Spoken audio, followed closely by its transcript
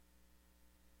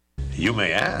You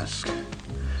may ask,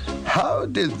 how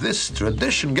did this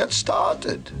tradition get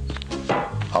started?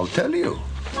 I'll tell you.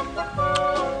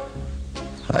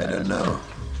 I don't know.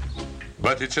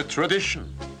 But it's a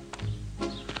tradition.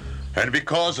 And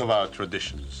because of our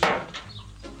traditions,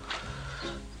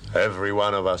 every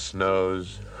one of us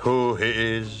knows who he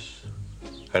is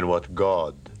and what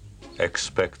God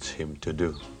expects him to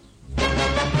do.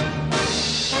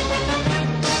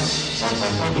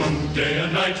 Who day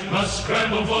and night must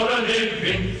scramble for a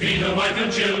living, feed a wife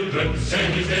and children,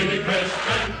 send his daily quest.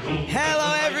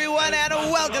 Hello, everyone, and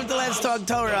welcome to Let's Talk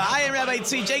Torah. I am Rabbi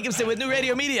Tzvi Jacobson with New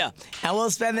Radio Media, and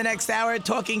we'll spend the next hour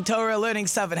talking Torah, learning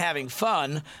stuff, and having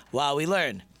fun while we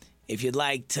learn. If you'd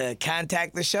like to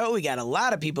contact the show, we got a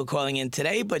lot of people calling in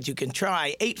today, but you can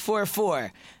try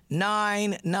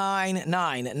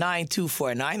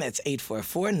 844-999-9249. That's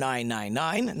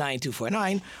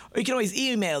 844-999-9249. Or you can always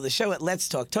email the show at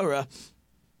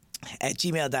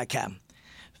letstalktorah@gmail.com.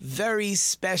 Very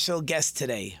special guest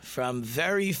today from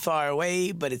very far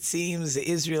away, but it seems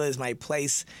Israel is my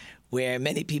place where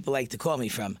many people like to call me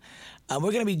from.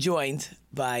 We're going to be joined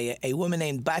by a woman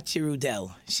named Batya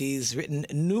Rudel. She's written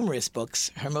numerous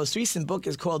books. Her most recent book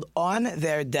is called On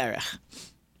Their Derech.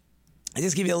 I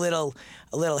just give you a little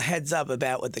heads up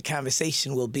about what the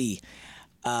conversation will be.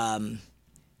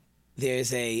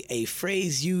 There's a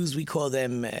phrase used, we call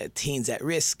them teens at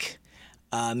risk.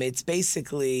 It's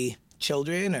basically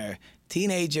children or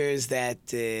teenagers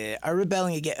that are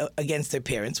rebelling against their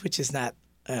parents, which is not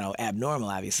abnormal,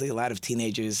 obviously. A lot of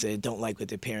teenagers don't like what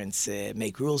their parents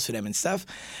make rules for them and stuff.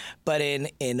 But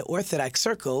in Orthodox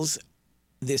circles,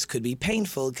 this could be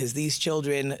painful because these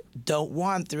children don't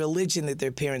want the religion that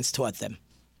their parents taught them,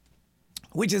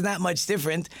 which is not much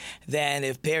different than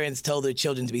if parents told their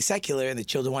children to be secular and the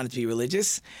children wanted to be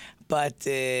religious. But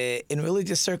in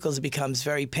religious circles, it becomes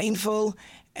very painful,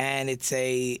 and it's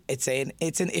an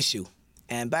issue.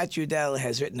 And Batya Rudel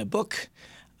has written a book.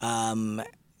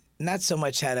 Not so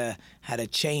much how to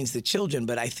change the children,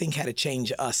 but I think how to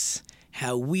change us,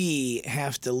 how we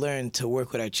have to learn to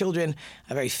work with our children.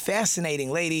 A very fascinating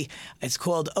lady. It's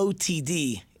called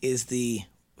OTD is the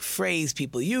phrase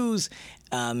people use.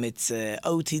 It's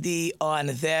OTD, on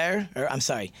there,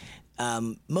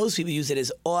 most people use it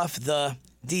as off the,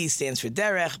 D stands for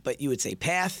derech, but you would say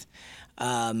path.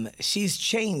 She's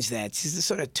changed that. She's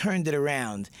sort of turned it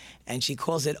around, and she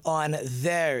calls it on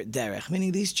their derech,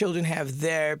 meaning these children have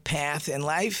their path in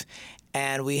life,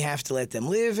 and we have to let them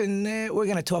live, and we're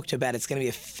going to talk to her about it. It's going to be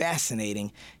a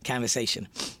fascinating conversation.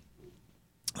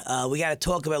 We got to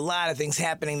talk about a lot of things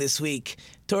happening this week.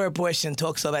 Torah portion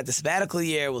talks about the sabbatical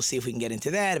year. We'll see if we can get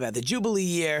into that, about the Jubilee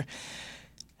year.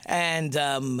 And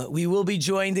we will be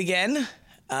joined again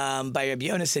by Rabbi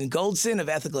Yonason Goldson of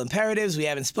Ethical Imperatives. We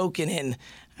haven't spoken in,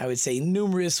 I would say,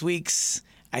 numerous weeks.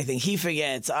 I think he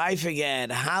forgets, I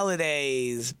forget,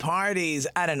 holidays, parties,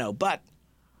 I don't know. But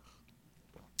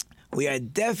we are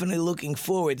definitely looking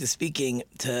forward to speaking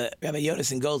to Rabbi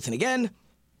Yonason Goldson again.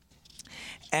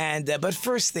 And but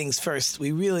first things first,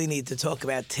 we really need to talk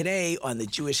about today on the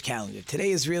Jewish calendar.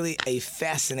 Today is really a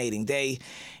fascinating day.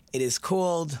 It is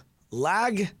called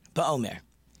Lag BaOmer.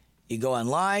 You go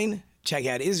online, check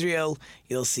out Israel,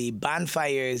 you'll see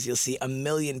bonfires, you'll see 1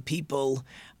 million people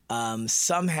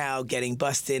somehow getting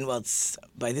bussed in. Well,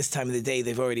 by this time of the day,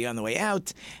 they've already on the way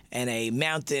out. And a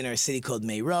mountain or a city called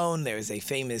Meron, there is a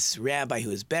famous rabbi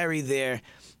who is buried there.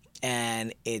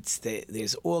 And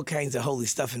there's all kinds of holy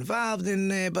stuff involved.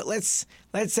 But let's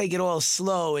take it all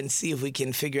slow and see if we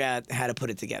can figure out how to put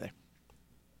it together.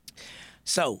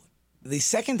 So, the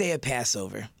second day of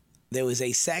Passover, there was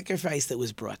a sacrifice that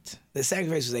was brought. The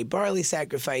sacrifice was a barley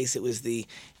sacrifice. It was the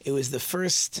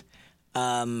first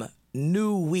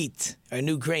new wheat, or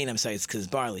new grain, it's because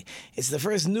barley. It's the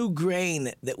first new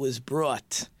grain that was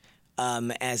brought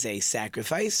as a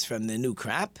sacrifice from the new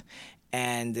crop.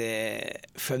 And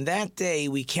from that day,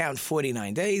 we count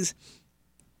 49 days.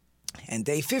 And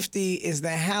day 50 is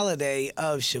the holiday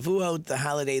of Shavuot, the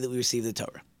holiday that we receive the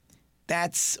Torah.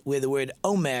 That's where the word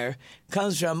Omer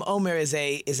comes from. Omer is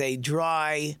a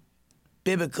dry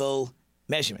biblical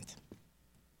measurement.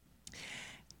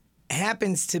 It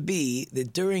happens to be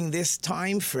that during this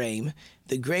time frame,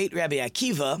 the great Rabbi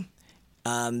Akiva,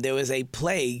 there was a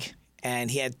plague, and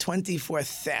he had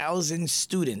 24,000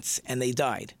 students, and they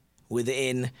died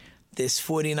within this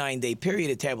 49-day period,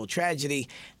 a terrible tragedy.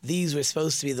 These were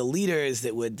supposed to be the leaders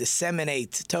that would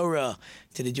disseminate Torah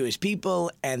to the Jewish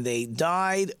people, and they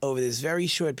died over this very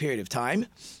short period of time.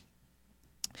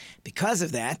 Because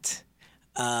of that,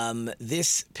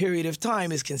 this period of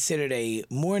time is considered a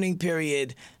mourning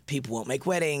period. People won't make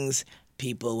weddings.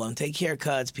 People won't take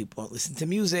haircuts. People won't listen to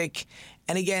music.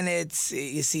 And again,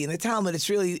 you see in the Talmud,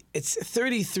 it's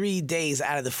 33 days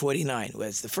out of the 49. Whether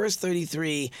it's the first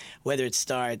 33, whether it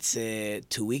starts 2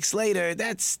 weeks later,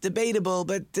 that's debatable,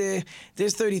 but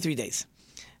there's 33 days.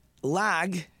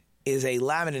 Lag is a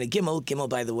lamed and a gimel. Gimel,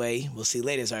 by the way, we'll see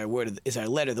later, is our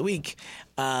letter of the week.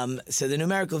 So the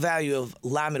numerical value of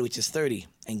lamed, which is 30,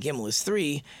 and gimel is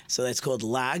 3, so that's called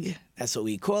lag. That's what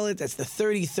we call it. That's the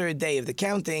 33rd day of the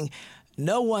counting.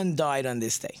 No one died on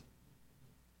this day.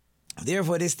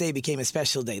 Therefore, this day became a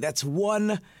special day. That's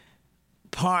one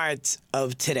part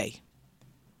of today.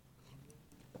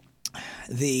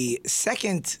 The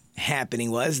second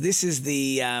happening this is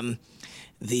the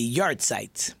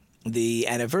yahrzeit, the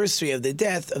anniversary of the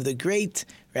death of the great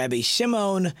Rabbi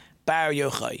Shimon Bar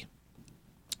Yochai.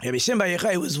 Rabbi Shimon Bar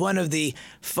Yochai was one of the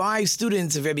 5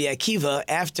 students of Rabbi Akiva.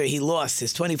 After he lost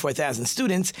his 24,000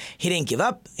 students, he didn't give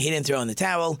up. He didn't throw in the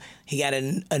towel. He got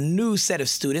a new set of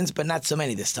students, but not so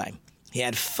many this time. He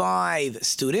had 5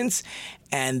 students,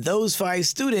 and those 5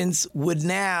 students would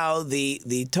now,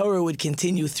 the Torah would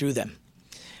continue through them.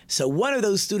 So one of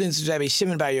those students was Rabbi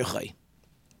Shimon Bar Yochai.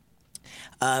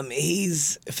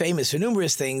 He's famous for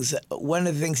numerous things. One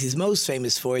of the things he's most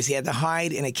famous for is he had to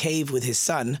hide in a cave with his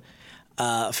son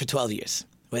for 12 years.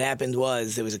 What happened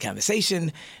was there was a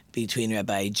conversation between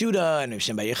Rabbi Judah and Rabbi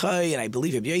Shimon Bar Yochai, and I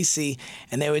believe Rabbi Yossi,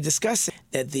 and they were discussing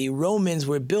that the Romans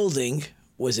were building,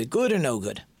 was it good or no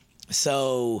good?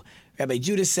 So Rabbi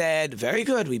Judah said, very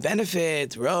good, we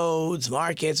benefit, roads,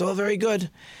 markets, all very good.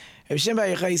 Rabbi Shimon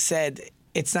Bar Yochai said,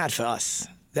 it's not for us.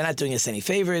 They're not doing us any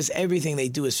favors. Everything they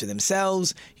do is for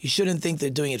themselves. You shouldn't think they're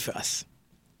doing it for us.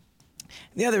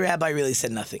 The other rabbi really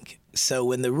said nothing. So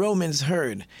when the Romans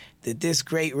heard that this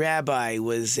great rabbi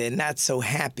was not so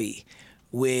happy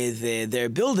with their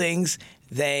buildings,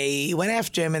 they went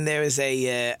after him, and there was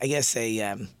what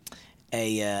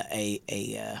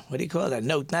do you call it? A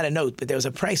note, not a note, but there was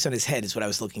a price on his head is what I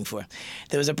was looking for.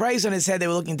 There was a price on his head. They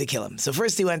were looking to kill him. So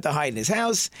first he went to hide in his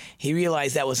house. He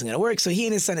realized that wasn't going to work. So he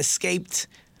and his son escaped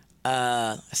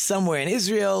somewhere in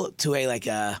Israel to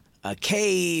a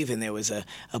cave, and there was a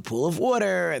pool of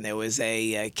water, and there was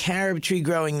a carob tree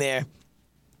growing there.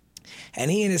 And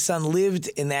he and his son lived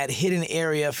in that hidden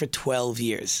area for 12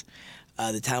 years.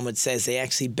 The Talmud says they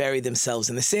actually buried themselves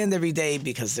in the sand every day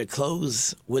because their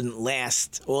clothes wouldn't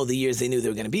last all the years they knew they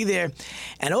were going to be there.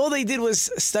 And all they did was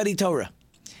study Torah.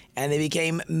 And they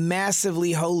became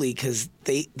massively holy because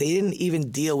they didn't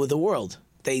even deal with the world.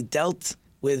 They dealt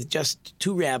with just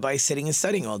 2 rabbis sitting and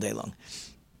studying all day long.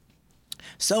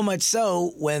 So much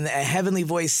so, when a heavenly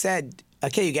voice said,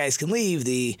 okay, you guys can leave,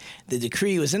 the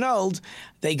decree was annulled,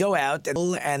 they go out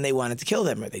and they wanted to kill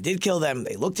them, or they did kill them,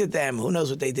 they looked at them, who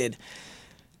knows what they did.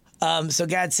 So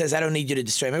God says, I don't need you to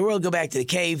destroy my world, go back to the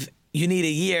cave, you need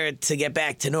a year to get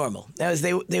back to normal. That was,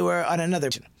 they were on another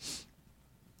mission.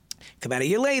 Come out a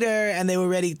year later, and they were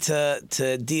ready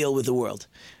to deal with the world.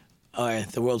 Or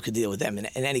the world could deal with them in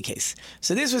any case.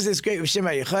 So this was this great Rabbi Shimon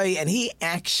Bar Yochai, and he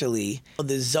actually,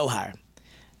 the Zohar.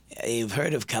 You've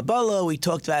heard of Kabbalah. We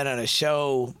talked about it on a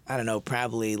show, I don't know,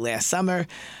 probably last summer.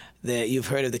 You've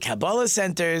heard of the Kabbalah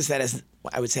centers. That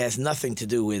has nothing to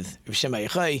do with Rabbi Shimon Bar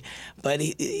Yochai. But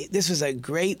this was a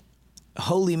great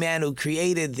holy man who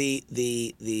created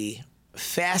the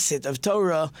facet of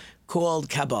Torah called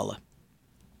Kabbalah,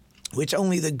 which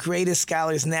only the greatest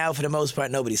scholars now, for the most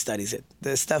part, nobody studies it.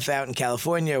 The stuff out in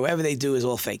California, or wherever they do, is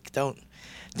all fake. Don't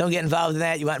get involved in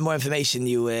that. You want more information,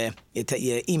 you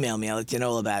email me. I'll let you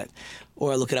know all about it.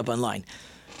 Or look it up online.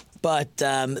 But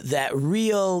that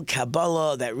real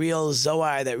Kabbalah, that real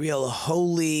Zohar, that real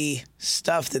holy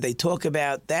stuff that they talk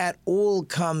about, that all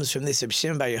comes from this Rabbi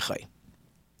Shimon Bar Yochai.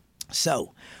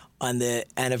 So, on the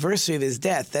anniversary of his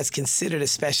death, that's considered a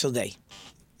special day.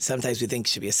 Sometimes we think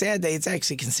it should be a sad day. It's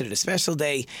actually considered a special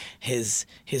day. His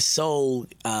soul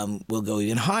will go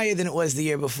even higher than it was the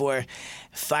year before.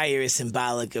 Fire is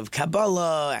symbolic of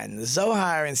Kabbalah and the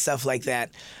Zohar and stuff like that.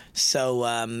 So,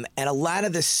 and a lot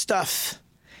of the stuff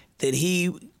that he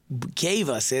gave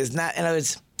us is not, in other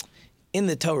words, in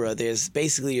the Torah, there's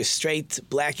basically your straight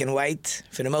black and white,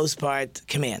 for the most part,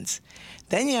 commands.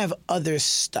 Then you have other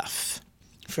stuff.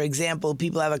 For example,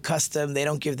 people have a custom, they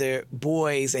don't give their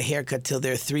boys a haircut till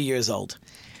they're 3 years old.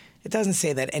 It doesn't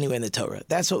say that anywhere in the Torah.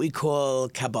 That's what we call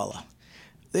Kabbalah.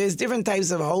 There's different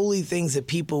types of holy things that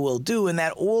people will do, and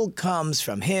that all comes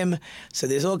from him. So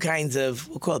there's all kinds of,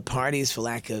 we'll call it parties for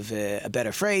lack of a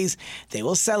better phrase. They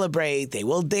will celebrate, they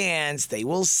will dance, they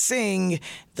will sing,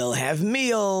 they'll have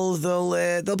meals,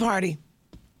 they'll party.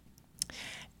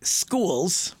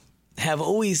 Schools have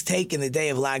always taken the day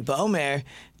of Lag BaOmer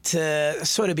to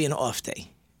sort of be an off day.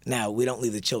 Now, we don't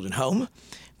leave the children home,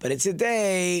 but it's a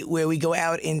day where we go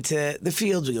out into the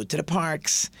fields, we go to the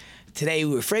parks. Today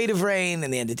we were afraid of rain,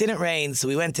 in the end it didn't rain, so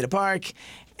we went to the park,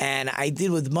 and I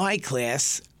did with my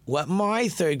class what my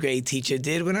third grade teacher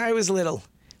did when I was little.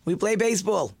 We play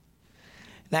baseball.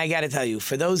 Now, I got to tell you,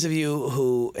 for those of you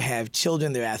who have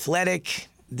children, they're athletic,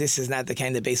 this is not the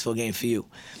kind of baseball game for you.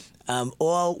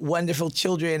 All wonderful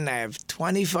children. I have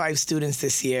 25 students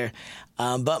this year,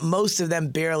 but most of them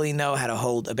barely know how to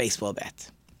hold a baseball bat.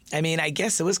 I mean, I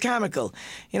guess it was comical.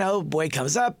 You know, boy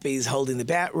comes up, he's holding the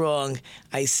bat wrong.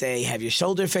 I say, have your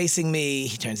shoulder facing me.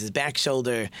 He turns his back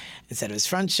shoulder instead of his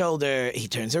front shoulder. He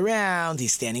turns around.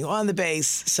 He's standing on the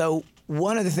base. So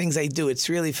one of the things I do, it's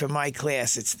really for my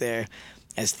class, it's their,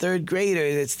 as third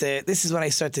graders, this is when I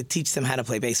start to teach them how to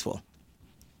play baseball.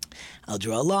 I'll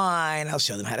draw a line, I'll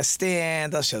show them how to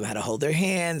stand, I'll show them how to hold their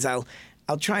hands, I'll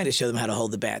try to show them how to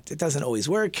hold the bat. It doesn't always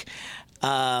work.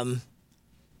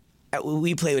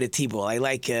 We play with a T-ball. I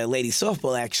like lady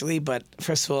softball, actually, but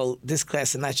first of all, this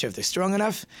class, I'm not sure if they're strong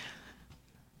enough.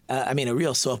 A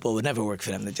real softball would never work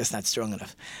for them. They're just not strong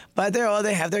enough. But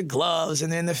they have their gloves, and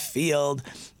they're in the field,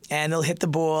 and they'll hit the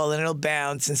ball, and it'll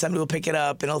bounce, and somebody will pick it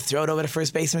up, and he'll throw it over the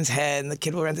first baseman's head, and the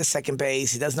kid will run to second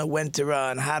base. He doesn't know when to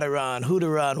run, how to run, who to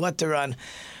run, what to run.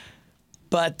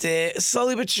 But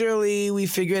slowly but surely, we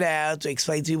figure it out. We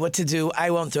explain to me what to do.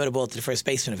 I won't throw the ball to the first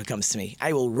baseman if it comes to me.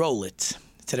 I will roll it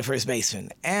to the first baseman.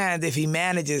 And if he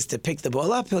manages to pick the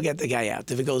ball up, he'll get the guy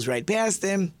out. If it goes right past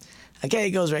him, okay,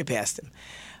 it goes right past him.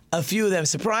 A few of them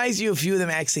surprise you. A few of them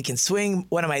actually can swing.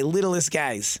 One of my littlest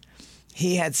guys,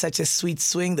 he had such a sweet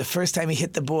swing. The first time he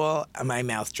hit the ball, my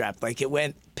mouth dropped. Like it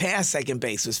went past second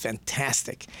base. It was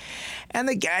fantastic. And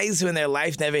the guys who in their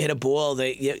life never hit a ball,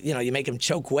 you make them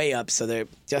choke way up, so they're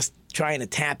just trying to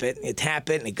tap it. You tap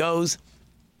it, and it goes.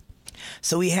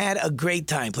 So we had a great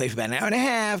time, play for about an hour and a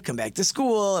half, come back to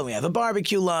school, and we have a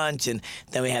barbecue lunch, and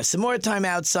then we have some more time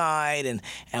outside,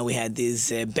 and we had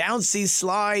these bouncy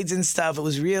slides and stuff. It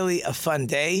was really a fun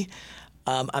day.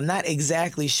 I'm not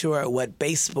exactly sure what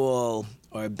baseball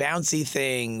or bouncy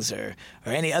things or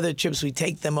any other trips we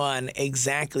take them on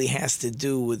exactly has to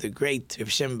do with the great Reb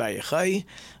Shimon Bar Yochai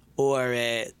or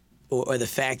the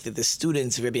fact that the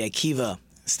students of Rabbi Akiva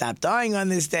stopped dying on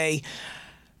this day.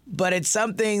 But it's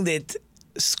something that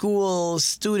schools,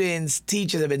 students,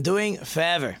 teachers have been doing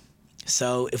forever.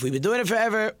 So if we've been doing it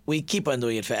forever, we keep on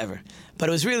doing it forever. But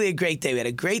it was really a great day. We had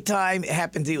a great time. It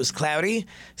happened to be, it was cloudy.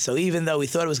 So even though we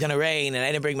thought it was going to rain and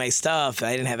I didn't bring my stuff,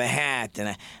 I didn't have a hat, and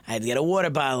I had to get a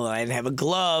water bottle, and I didn't have a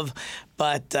glove,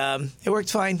 but it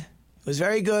worked fine. It was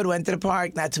very good. Went to the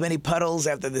park. Not too many puddles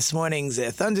after this morning's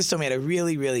thunderstorm. We had a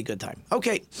really, really good time.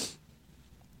 Okay.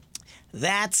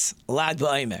 That's Lag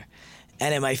BaOmer.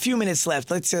 And in my few minutes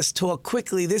left, let's just talk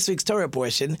quickly. This week's Torah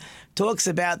portion talks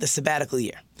about the sabbatical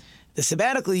year. The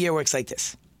sabbatical year works like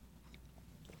this.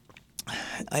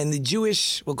 In the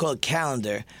Jewish, we'll call it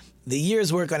calendar, the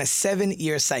years work on a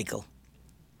 7-year cycle.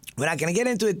 We're not going to get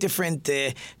into it. Different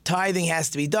tithing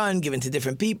has to be done, given to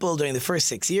different people during the first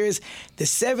 6 years. The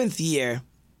 7th year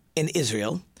in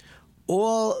Israel,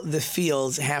 all the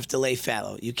fields have to lay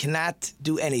fallow. You cannot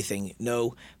do anything.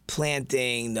 No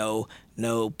planting, no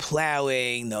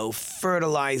plowing, no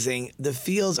fertilizing. The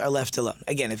fields are left alone.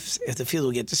 Again, if the field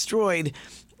will get destroyed,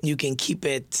 you can keep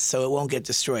it so it won't get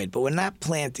destroyed. But we're not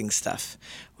planting stuff.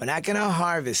 We're not going to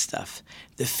harvest stuff.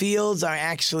 The fields are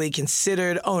actually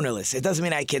considered ownerless. It doesn't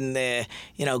mean I can,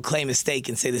 claim a stake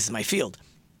and say this is my field.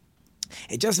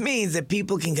 It just means that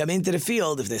people can come into the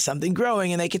field if there's something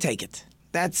growing and they can take it.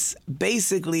 That's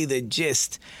basically the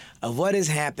gist of what is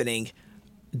happening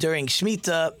during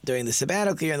Shemitah, during the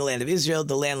sabbatical year in the land of Israel.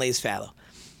 The land lays fallow.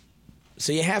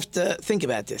 So you have to think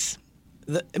about this.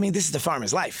 This is the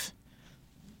farmer's life.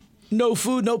 No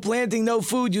food, no planting, no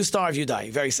food, you starve, you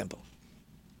die. Very simple.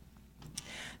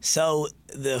 So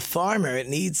the farmer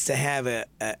needs to have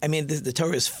the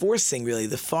Torah is forcing really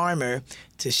the farmer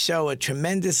to show a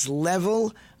tremendous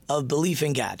level of belief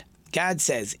in God. God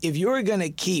says, if you're going to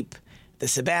keep the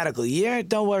sabbatical year,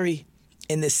 don't worry.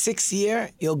 In the 6th year,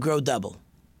 you'll grow double.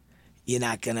 You're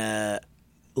not going to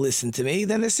listen to me,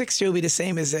 then the 6th year will be the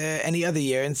same as any other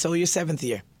year, and so your 7th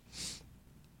year.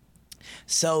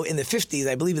 So in the 50s,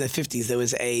 I believe in the 50s, there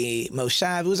was a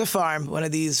moshav. It was a farm, one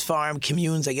of these farm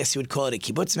communes, I guess you would call it a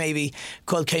kibbutz maybe,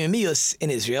 called Kayamius in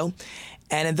Israel.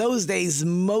 And in those days,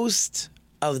 most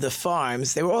of the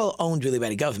farms, they were all owned really by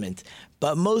the government,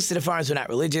 but most of the farms were not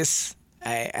religious.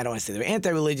 I don't want to say they were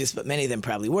anti-religious, but many of them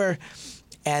probably were.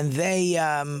 And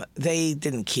they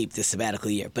didn't keep the sabbatical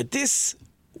year. But this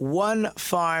one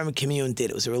farm commune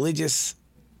did. It was a religious,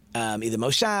 either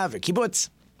moshav or kibbutz.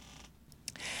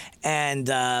 And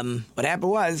what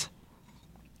happened was,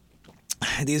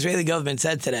 the Israeli government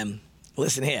said to them,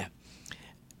 listen here,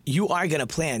 you are going to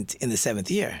plant in the 7th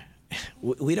year.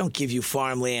 We don't give you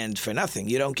farmland for nothing.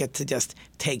 You don't get to just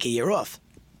take a year off.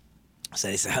 So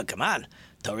they said, oh, come on.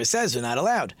 Torah says we're not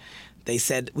allowed. They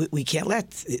said, we can't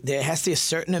there has to be a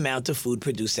certain amount of food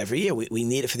produced every year. We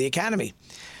need it for the economy.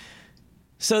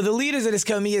 So the leaders of this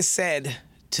Kayamiyah said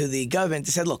to the government,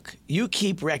 they said, look, you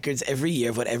keep records every year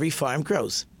of what every farm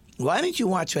grows. Why don't you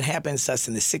watch what happens to us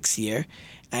in the 6th year,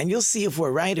 and you'll see if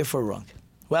we're right or if we're wrong.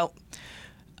 Well,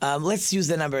 let's use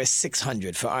the number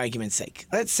 600 for argument's sake.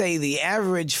 Let's say the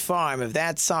average farm of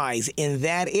that size in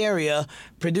that area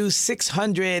produced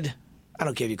 600, I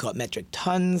don't care if you call it metric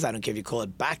tons, I don't care if you call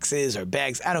it boxes or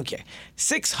bags, I don't care.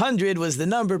 600 was the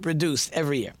number produced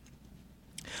every year.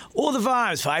 All the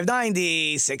farms,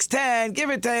 590, 610, give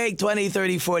or take, 20,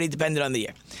 30, 40, depending on the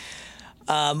year.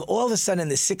 All of a sudden in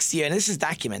the 6th year, and this is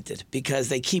documented because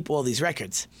they keep all these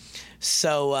records.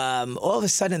 So all of a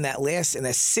sudden in the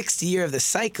 6th year of the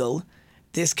cycle,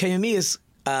 this Kayamiyas,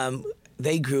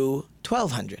 they grew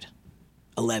 1,200.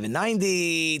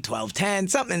 1190, 1210,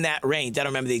 something in that range. I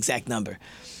don't remember the exact number.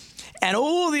 And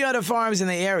all the other farms in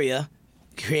the area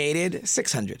created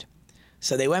 600.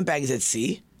 So they went back and said,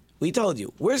 see, we told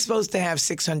you, we're supposed to have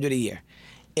 600 a year.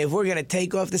 If we're going to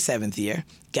take off the 7th year,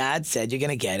 God said you're going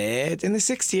to get it in the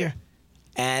 6th year.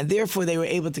 And therefore they were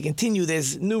able to continue.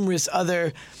 There's numerous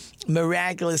other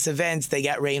miraculous events. They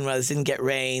got rain when others didn't get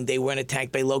rain. They weren't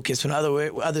attacked by locusts when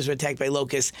others were attacked by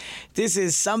locusts. This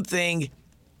is something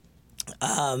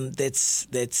it's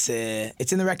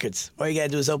in the records. All you got to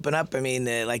do is open up. I mean,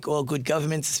 like all good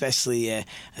governments, especially a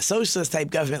socialist type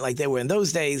government like they were in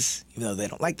those days, even though they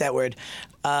don't like that word,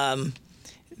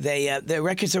 the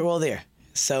records are all there.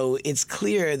 So it's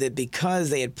clear that because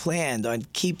they had planned on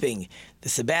keeping the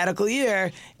sabbatical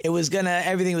year,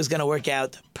 everything was gonna work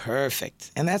out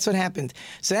perfect. And that's what happened.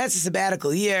 So that's the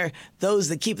sabbatical year. Those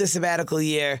that keep the sabbatical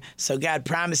year, so God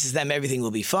promises them everything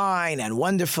will be fine and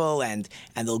wonderful and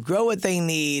they'll grow what they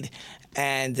need.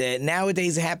 And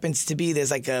nowadays it happens to be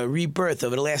there's like a rebirth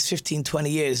over the last 15, 20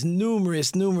 years.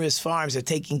 Numerous farms are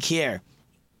taking care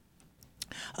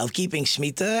of keeping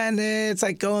Shemitah, and it's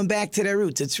like going back to their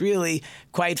roots. It's really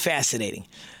quite fascinating.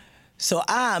 So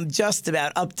I'm just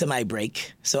about up to my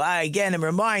break. So I, again, am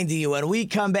reminding you, when we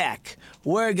come back,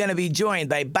 we're going to be joined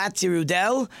by Batya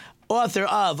Rudel, author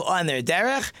of On Their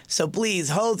Derech. So please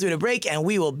hold through the break, and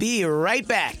we will be right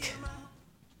back.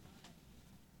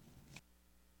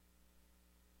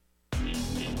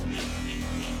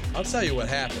 I'll tell you what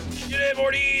happened. G'day,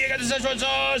 Morty. I got the Szechuan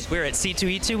sauce. We're at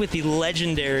C2E2 with the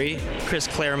legendary Chris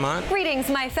Claremont. Greetings,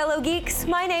 my fellow geeks.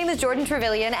 My name is Jordan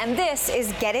Trevelyan, and this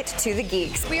is Get It to the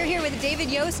Geeks. We're here with David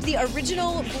Yost, the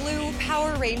original Blue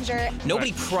Power Ranger.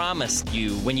 Nobody promised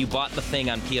you when you bought the thing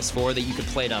on PS4 that you could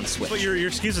play it on Switch. But your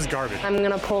excuse is garbage. I'm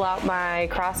gonna pull out my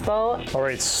crossbow. All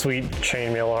right, sweet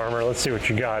chainmail armor. Let's see what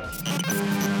you got.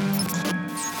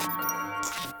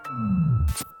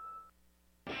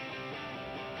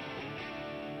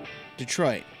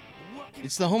 Detroit.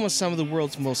 It's the home of some of the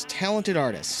world's most talented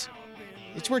artists.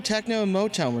 It's where techno and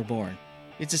Motown were born.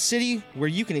 It's a city where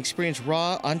you can experience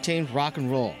raw, untamed rock and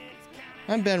roll.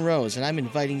 I'm Ben Rose, and I'm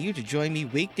inviting you to join me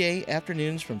weekday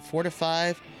afternoons from 4 to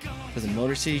 5 for the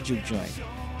Motor City Juke Joint.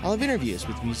 I'll have interviews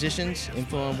with musicians,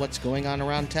 info on what's going on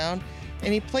around town,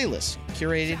 and a playlist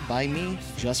curated by me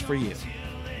just for you.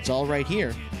 It's all right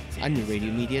here on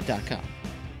NewRadioMedia.com.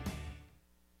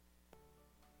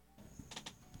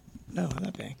 No, I'm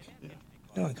not back.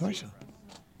 No, on commercial.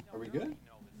 Are we good?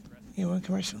 Yeah, we're on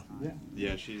commercial.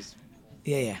 Yeah, she's...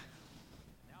 Yeah.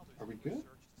 Are we good?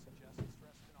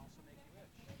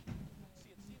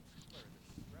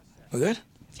 We're good?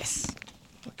 Yes.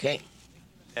 Okay.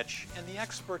 And the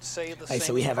experts say the so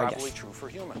same we is have our probably guest. true for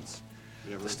humans.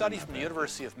 The study from the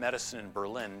University of Medicine in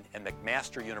Berlin and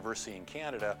McMaster University in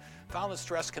Canada found that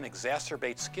stress can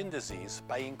exacerbate skin disease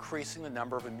by increasing the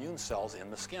number of immune cells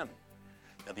in the skin.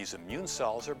 Now, these immune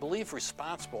cells are believed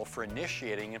responsible for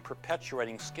initiating and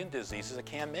perpetuating skin diseases that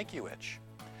can make you itch.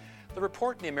 The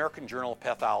report in the American Journal of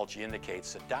Pathology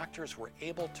indicates that doctors were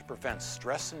able to prevent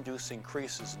stress-induced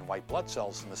increases in white blood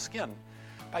cells in the skin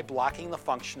by blocking the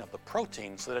function of the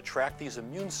proteins that attract these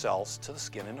immune cells to the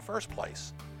skin in the first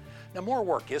place. Now, more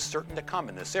work is certain to come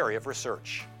in this area of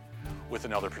research. With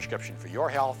another prescription for your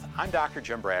health, I'm Dr.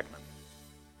 Jim Bragman.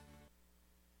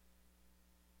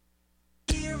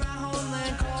 Hear my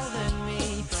homeland calling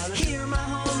me. Hear my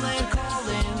homeland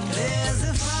calling. There's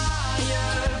a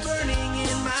fire burning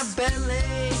in my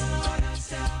belly.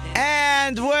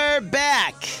 And we're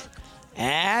back.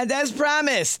 And as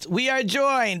promised, we are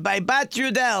joined by Bat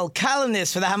Rudel,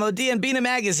 columnist for the Hamodia and Bina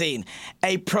magazine,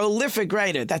 a prolific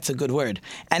writer, that's a good word,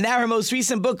 and now her most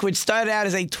recent book, which started out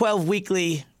as a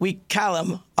 12-week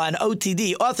column on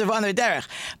OTD, author of Honor Derech.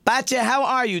 Batya, how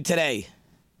are you today?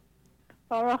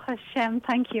 Baruch Hashem,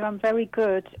 thank you. I'm very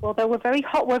good. Although we're very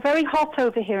hot. We're very hot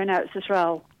over here in Eretz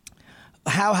Israel.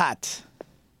 How hot?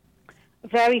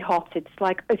 Very hot. It's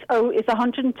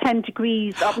 110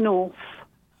 degrees up north.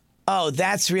 Oh,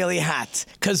 that's really hot.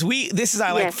 Because this is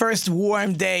our first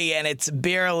warm day, and it's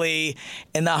barely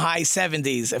in the high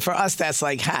 70s. For us, that's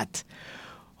hot.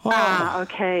 Oh.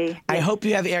 Okay. I hope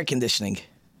you have air conditioning.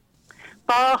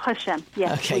 Baruch Hashem,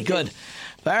 yes. Okay, good.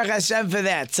 Baruch Hashem for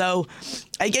that. So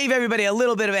I gave everybody a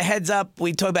little bit of a heads up.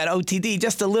 We talked about OTD,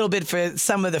 just a little bit for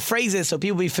some of the phrases so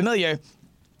people be familiar.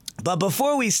 But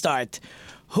before we start,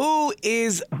 who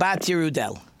is Bat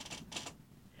Rudel?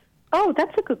 Oh,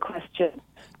 that's a good question.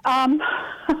 Who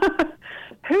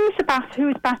is Bat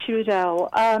Rudel?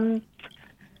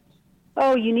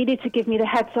 Oh, you needed to give me the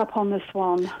heads up on this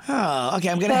one. Oh, okay,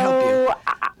 I'm going to help you.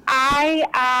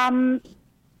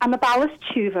 I'm a Balas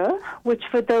Tshuva, which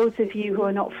for those of you who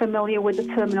are not familiar with the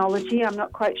terminology, I'm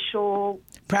not quite sure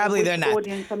probably they're not.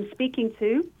 Audience I'm speaking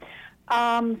to.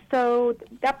 So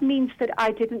that means that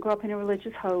I didn't grow up in a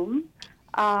religious home.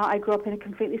 I grew up in a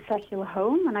completely secular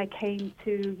home, and I came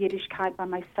to Yiddishkeit by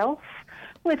myself,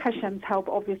 with Hashem's help,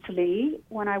 obviously,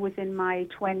 when I was in my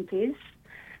 20s.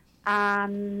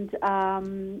 And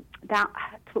that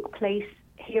took place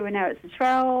here in Eretz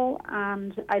Israel,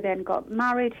 and I then got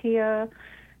married here,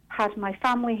 had my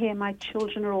family here, my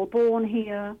children are all born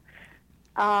here,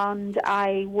 and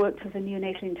I worked as a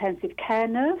neonatal intensive care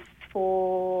nurse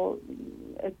for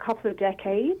a couple of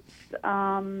decades,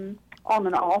 on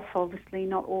and off, obviously,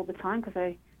 not all the time, because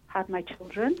I had my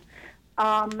children.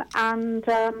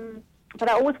 But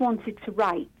I always wanted to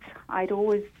write.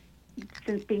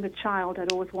 Since being a child,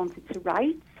 I'd always wanted to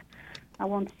write. I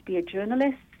wanted to be a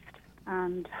journalist,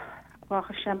 and Baruch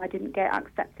Hashem, I didn't get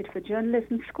accepted for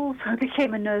journalism school, so I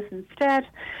became a nurse instead.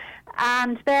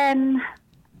 And then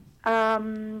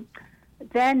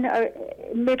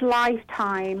midlife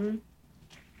time,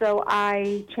 so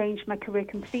I changed my career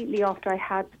completely after I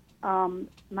had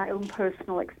my own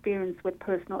personal experience with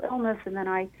personal illness, and then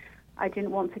I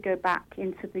didn't want to go back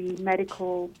into the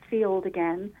medical field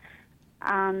again,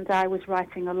 and I was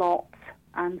writing a lot,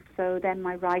 and so then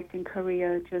my writing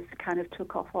career just kind of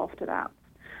took off after that.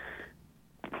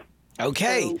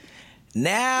 Okay. So,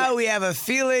 now we have a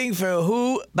feeling for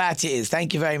who Batya is.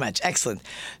 Thank you very much. Excellent.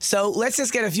 So let's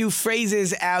just get a few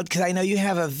phrases out, because I know you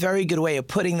have a very good way of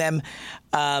putting them.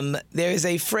 There is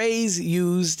a phrase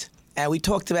used, and we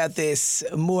talked about this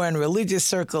more in religious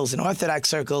circles and Orthodox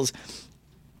circles.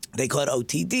 They call it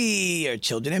OTD, or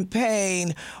children in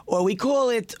pain, or we call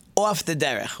it off the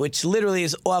derech, which literally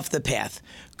is off the path.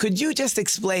 Could you just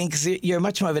explain, because you're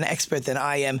much more of an expert than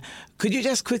I am, could you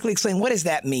just quickly explain, what does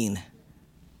that mean?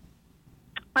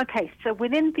 Okay, so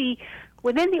within the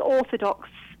Orthodox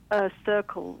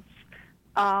circles,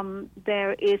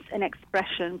 there is an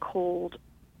expression called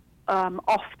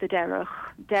off the derech.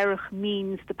 Derech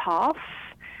means the path,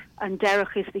 and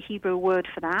derech is the Hebrew word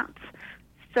for that.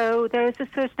 So there is a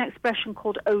certain expression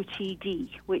called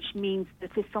OTD, which means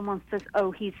that if someone says,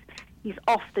 "Oh, he's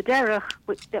off the derech,"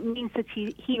 that means that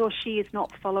he or she is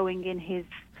not following in his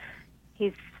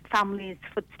family's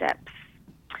footsteps,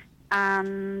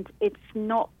 and it's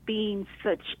not being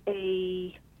such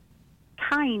a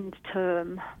kind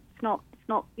term. It's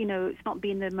not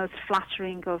being the most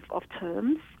flattering of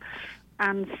terms,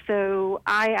 and so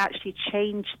I actually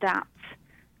changed that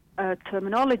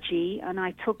terminology, and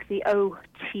I took the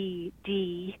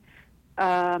OTD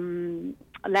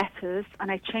letters and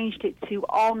I changed it to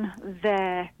on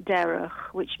their derech,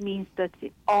 which means that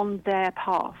on their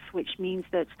path, which means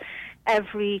that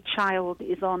every child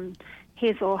is on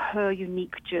his or her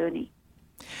unique journey.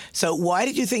 So why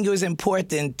did you think it was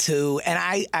important to,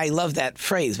 and I love that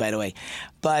phrase, by the way,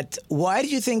 but why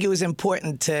did you think it was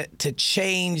important to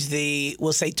change the,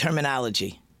 we'll say,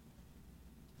 terminology?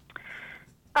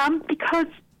 Because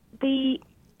the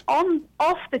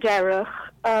off the derech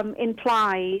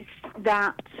implies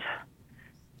that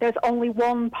there's only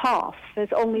one path,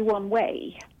 there's only one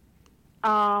way,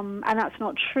 and that's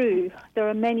not true. There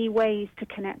are many ways to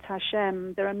connect to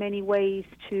Hashem. There are many ways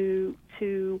to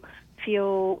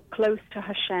feel close to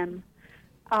Hashem,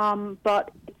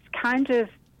 but it's kind of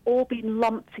all been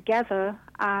lumped together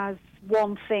as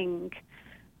one thing.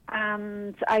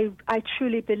 And I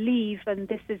truly believe, and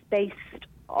this is based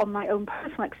on my own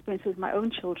personal experience with my own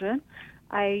children,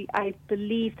 I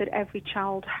believe that every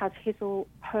child has his or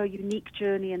her unique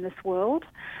journey in this world,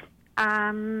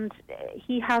 and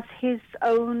he has his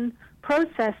own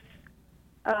process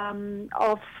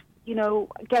of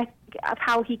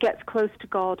how he gets close to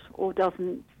God or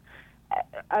doesn't.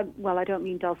 Well, I don't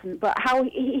mean doesn't, but how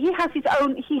he has his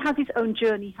own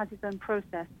journey, has his own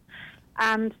process,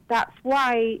 and that's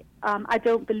why I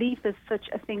don't believe there's such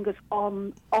a thing as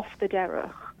off the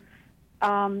derech,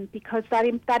 because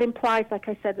that implies, like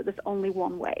I said, that there's only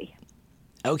one way.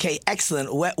 Okay, excellent.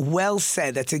 Well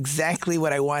said. That's exactly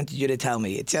what I wanted you to tell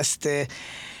me. It just,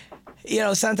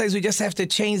 sometimes we just have to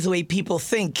change the way people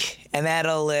think, and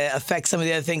that'll affect some of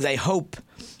the other things I hope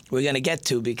we're going to get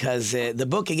to, because the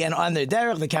book, again, On the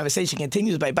Derech, The Conversation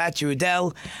Continues by Batya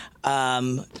Rudel,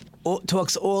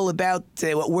 talks all about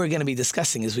what we're going to be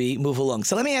discussing as we move along.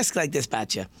 So let me ask like this,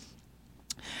 Batya.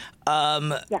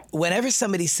 Whenever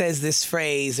somebody says this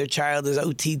phrase, their child is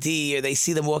OTD, or they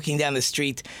see them walking down the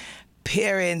street,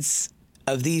 parents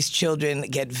of these children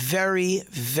get very,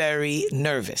 very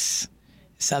nervous.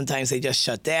 Sometimes they just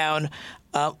shut down.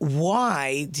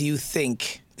 Why do you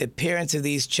think the parents of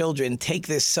these children take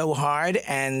this so hard,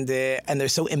 and they're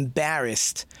so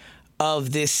embarrassed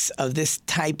of this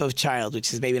type of child,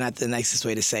 which is maybe not the nicest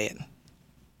way to say it?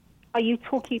 Are you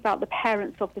talking about the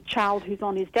parents of the child who's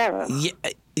on his derech?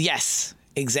 Yes,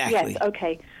 exactly. Yes.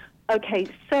 Okay.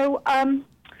 So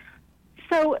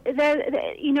there,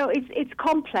 it's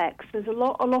complex. There's a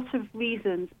lot of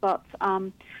reasons, but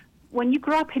when you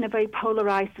grow up in a very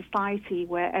polarized society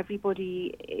where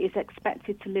everybody is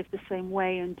expected to live the same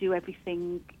way and do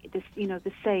everything the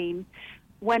same,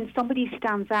 when somebody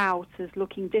stands out as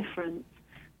looking different,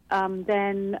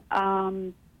 then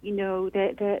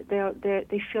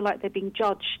they feel like they're being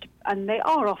judged, and they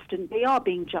are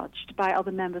being judged by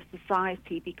other members of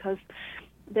society, because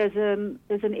there's an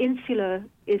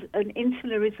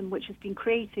insularism which has been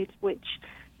created, which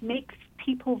makes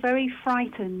people very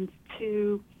frightened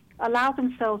to allow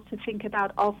themselves to think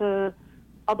about other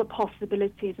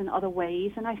possibilities and other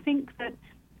ways. And I think that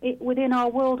within our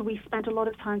world, we spend a lot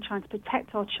of time trying to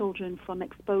protect our children from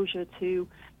exposure to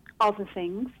other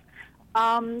things.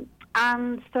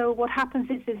 And so what happens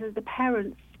is that the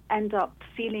parents end up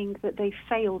feeling that they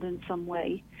failed in some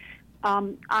way.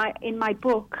 In my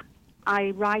book,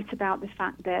 I write about the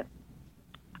fact that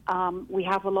we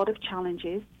have a lot of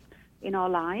challenges in our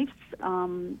lives,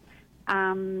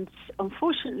 and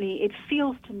unfortunately, it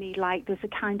feels to me like there's a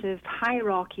kind of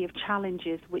hierarchy of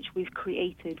challenges which we've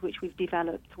created, which we've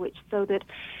developed, so that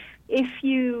if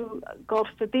you, God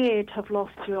forbid, have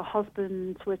lost your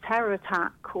husband to a terror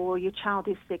attack, or your child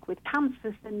is sick with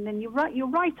cancer, then you're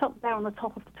right up there on the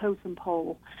top of the totem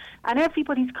pole, and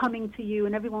everybody's coming to you,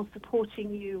 and everyone's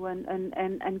supporting you,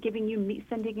 and giving you,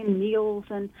 sending in meals,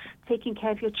 and taking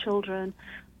care of your children.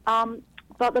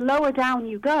 But the lower down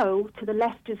you go to the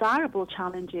less desirable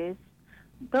challenges,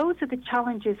 those are the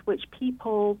challenges which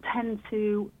people tend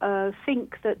to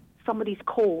think that somebody's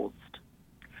caused.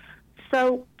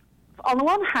 So, on the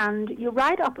one hand, you're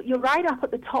right up at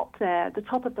the top there, the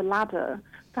top of the ladder,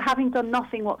 for having done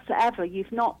nothing whatsoever.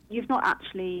 You've not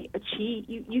actually achieved.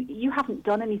 You haven't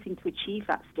done anything to achieve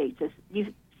that status.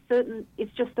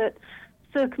 It's just that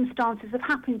circumstances have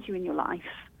happened to you in your life.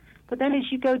 But then,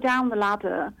 as you go down the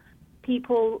ladder,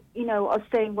 people, are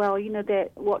saying, well,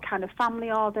 what kind of family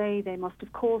are they? They must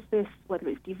have caused this, whether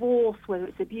it's divorce, whether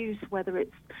it's abuse, whether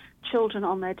it's children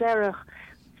on their derech.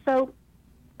 So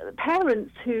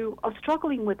parents who are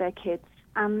struggling with their kids,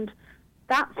 and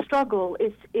that struggle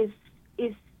is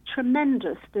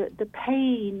tremendous. The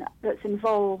pain that's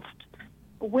involved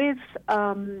with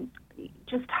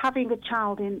just having a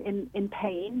child in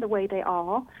pain the way they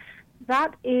are,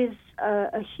 that is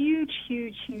a huge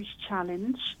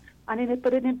challenge.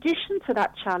 But in addition to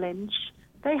that challenge,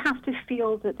 they have to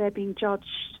feel that they're being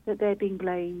judged, that they're being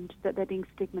blamed, that they're being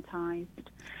stigmatized.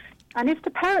 And if the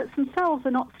parents themselves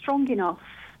are not strong enough,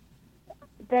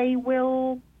 they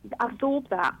will absorb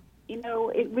that.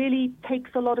 It really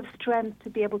takes a lot of strength to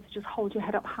be able to just hold your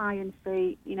head up high and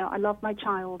say, I love my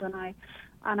child, and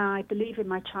I believe in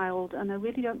my child, and I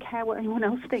really don't care what anyone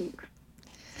else thinks.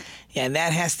 Yeah, and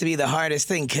that has to be the hardest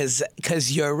thing,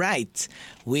 because you're right.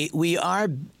 We are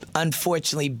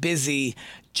unfortunately busy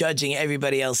judging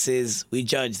everybody else's. We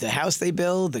judge the house they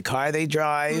build, the car they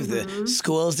drive, the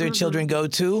schools their children go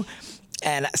to.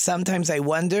 And sometimes I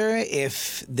wonder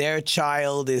if their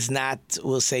child is not,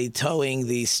 we'll say, towing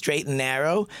the straight and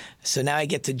narrow. So now I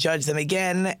get to judge them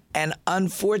again. And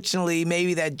unfortunately,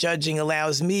 maybe that judging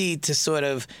allows me to sort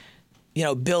of,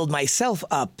 build myself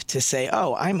up to say,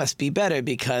 oh, I must be better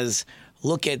because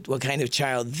look at what kind of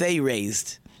child they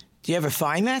raised. Do you ever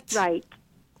find that? Right.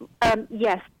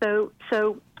 Yes. So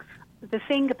the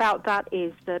thing about that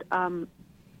is that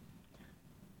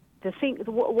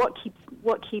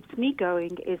what keeps me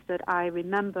going is that I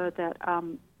remember that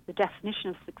the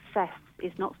definition of success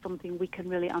is not something we can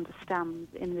really understand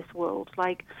in this world.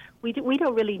 Like we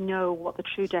don't really know what the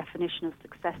true definition of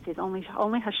success is. Only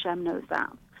Hashem knows that.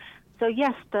 So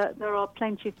yes, there are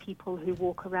plenty of people who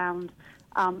walk around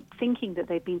thinking that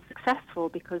they've been successful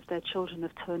because their children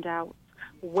have turned out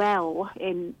well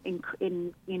in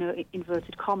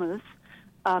inverted commas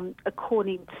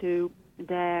according to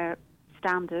their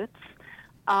standards,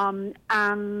 and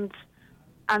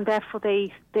therefore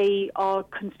they are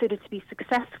considered to be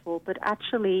successful. But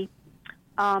actually,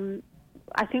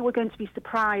 I think we're going to be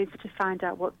surprised to find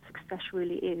out what success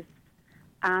really is.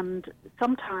 And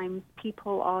sometimes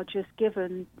people are just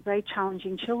given very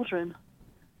challenging children,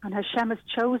 and Hashem has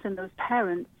chosen those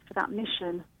parents for that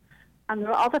mission. And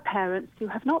there are other parents who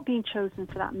have not been chosen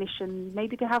for that mission.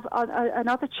 Maybe they have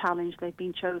another challenge they've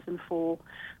been chosen for.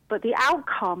 But the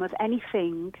outcome of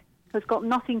anything has got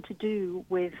nothing to do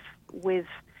with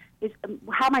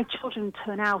how my children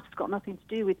turn out has got nothing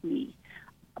to do with me.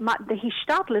 The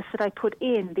hishtadlus that I put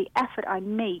in, the effort I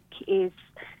make is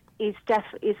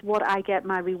what I get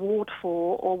my reward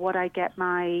for or what I get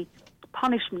my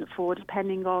punishment for,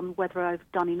 depending on whether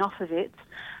I've done enough of it.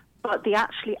 But the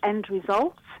actually end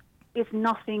result is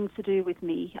nothing to do with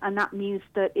me. And that means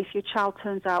that if your child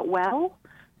turns out well,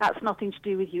 that's nothing to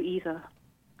do with you either.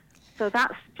 So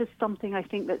that's just something I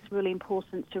think that's really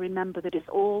important to remember, that it's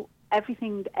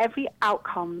every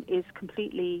outcome is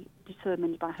completely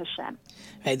determined by Hashem.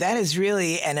 Right, that is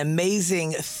really an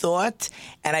amazing thought,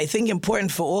 and I think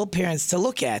important for all parents to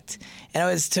look at. And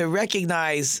it was to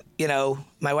recognize,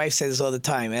 my wife says this all the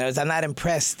time, and I'm not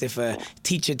impressed if a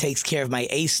teacher takes care of my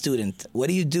A student. What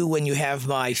do you do when you have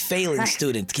my failing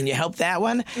student? Can you help that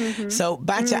one? Mm-hmm. So,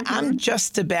 Batya, I'm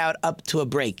just about up to a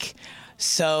break.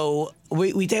 So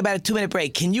we take about a 2-minute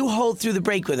break. Can you hold through the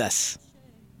break with us?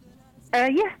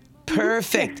 Yeah.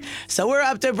 Perfect. So we're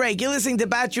up to break. You're listening to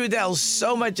Bat Rudel.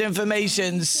 So much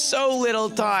information, so little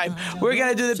time. We're going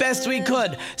to do the best we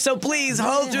could. So please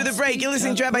hold through the break. You're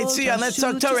listening to Rabbi Tzvi on Let's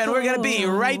Talk Torah, and we're going to be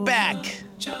right back.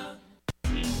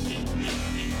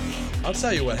 I'll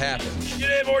tell you what happened.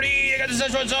 G'day, Morty. I got the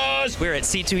Szechuan sauce. We're at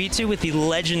C2E2 with the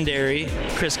legendary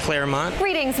Chris Claremont.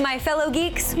 Greetings, my fellow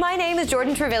geeks. My name is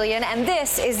Jordan Trevelyan, and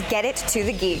this is Get It to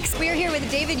the Geeks. We're here with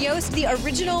David Yost, the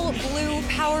original blue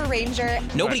Power Ranger.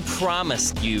 Nobody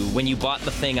promised you when you bought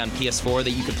the thing on PS4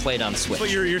 that you could play it on Switch.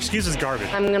 But your excuse is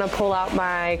garbage. I'm going to pull out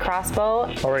my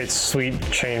crossbow. All right, sweet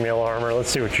chainmail armor. Let's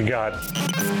see what you got.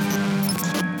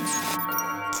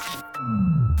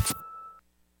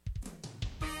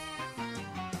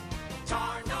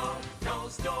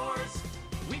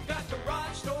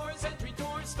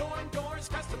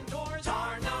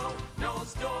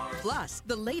 Plus,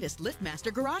 the latest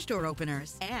LiftMaster garage door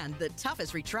openers and the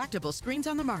toughest retractable screens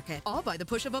on the market, all by the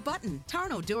push of a button.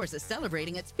 Tarno Doors is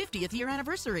celebrating its 50th year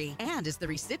anniversary and is the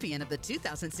recipient of the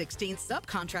 2016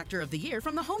 Subcontractor of the Year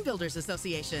from the Home Builders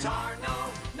Association.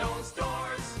 Tarno knows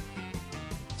doors.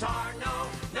 Tarno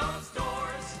knows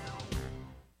doors.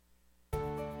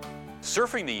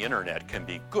 Surfing the internet can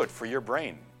be good for your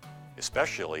brain,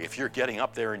 especially if you're getting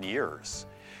up there in years.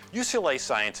 UCLA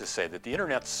scientists say that the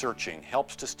internet searching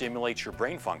helps to stimulate your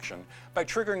brain function by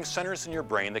triggering centers in your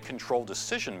brain that control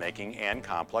decision-making and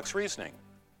complex reasoning.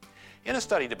 In a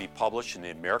study to be published in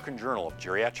the American Journal of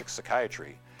Geriatric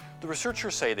Psychiatry, the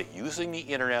researchers say that using the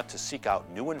internet to seek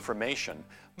out new information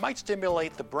might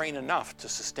stimulate the brain enough to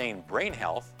sustain brain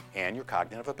health and your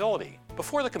cognitive ability.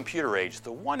 Before the computer age, the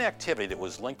one activity that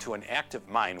was linked to an active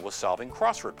mind was solving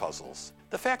crossword puzzles.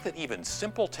 The fact that even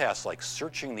simple tasks like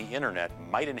searching the internet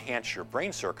might enhance your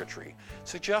brain circuitry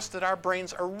suggests that our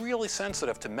brains are really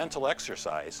sensitive to mental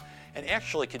exercise and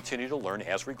actually continue to learn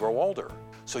as we grow older.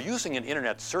 So using an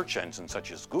internet search engine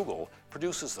such as Google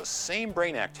produces the same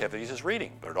brain activities as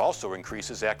reading, but it also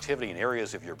increases activity in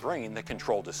areas of your brain that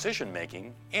control decision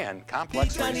making and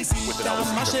complex reasoning. With another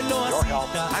feature for your help,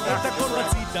 I'm Dr.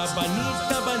 Durant.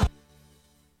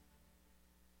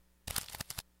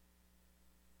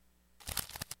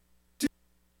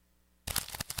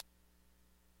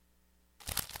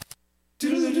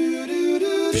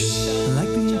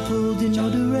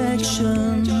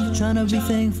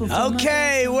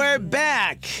 Okay, we're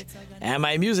back. And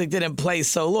my music didn't play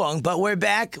so long, but we're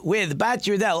back with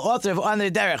Batya Rudel, author of On the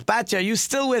Derech. Batya, are you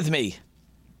still with me?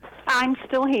 I'm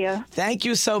still here. Thank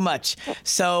you so much.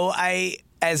 So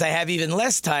as I have even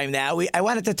less time now, I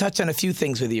wanted to touch on a few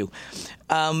things with you.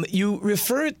 You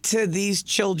referred to these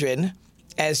children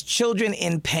as children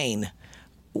in pain.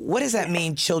 What does that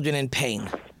mean, children in pain?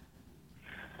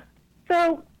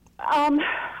 So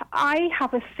I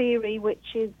have a theory which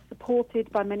is supported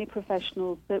by many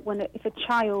professionals that if a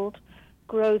child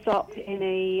grows up in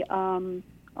a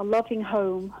loving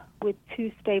home with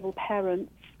two stable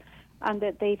parents, and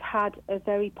that they've had a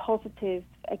very positive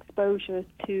exposure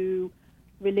to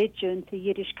religion, to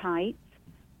Yiddishkeit,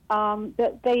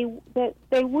 that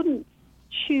they wouldn't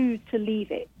choose to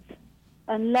leave it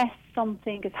unless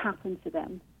something has happened to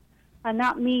them. And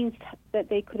that means that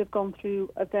they could have gone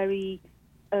through a very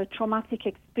traumatic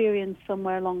experience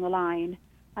somewhere along the line.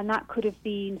 And that could have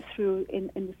been through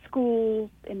in the schools,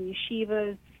 in the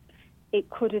yeshivas. It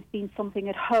could have been something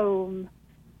at home.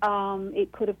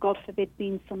 It could have, God forbid,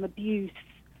 been some abuse.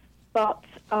 But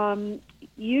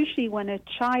usually when a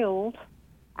child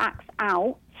acts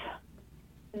out,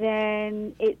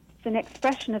 then it's an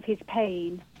expression of his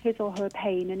pain, his or her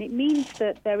pain. And it means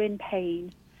that they're in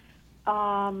pain.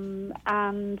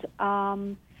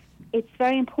 It's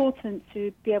very important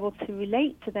to be able to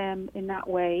relate to them in that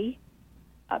way,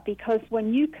 because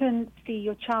when you can see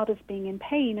your child as being in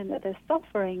pain and that they're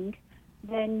suffering,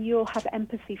 then you'll have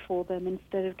empathy for them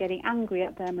instead of getting angry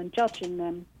at them and judging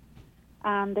them.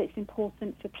 And it's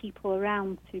important for people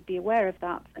around to be aware of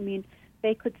that. I mean,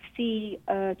 they could see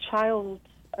a child,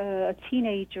 a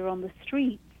teenager on the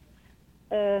street,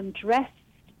 dressed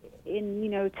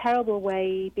in, a terrible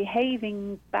way,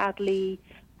 behaving badly,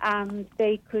 and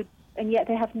yet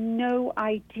they have no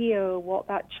idea what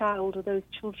that child or those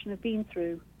children have been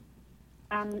through.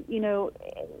 And,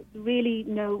 really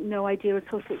no idea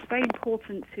at all. So it's very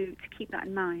important to keep that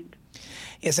in mind.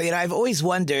 Yeah, so, I've always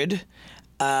wondered,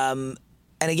 and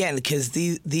again, because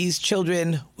these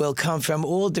children will come from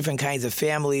all different kinds of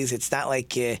families. It's not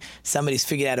like somebody's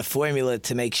figured out a formula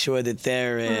to make sure that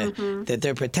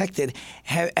they're protected.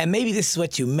 And maybe this is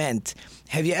what you meant.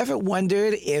 Have you ever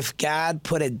wondered if God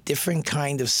put a different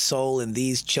kind of soul in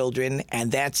these children,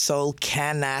 and that soul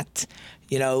cannot,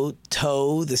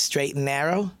 toe the straight and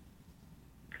narrow?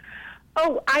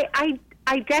 Oh, I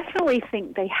definitely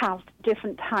think they have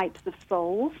different types of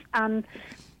souls, and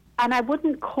I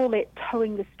wouldn't call it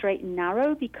towing the straight and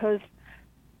narrow, because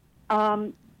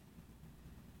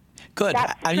good.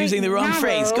 I'm using the wrong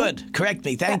phrase. Good. Correct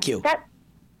me. Thank you.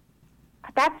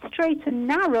 That straight and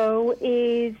narrow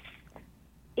is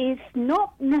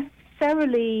not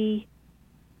necessarily.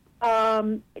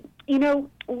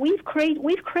 We've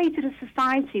created a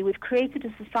society. We've created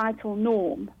a societal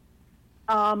norm.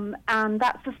 And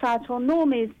that societal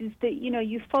norm is that,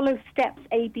 you follow steps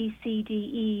A, B, C, D,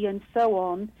 E, and so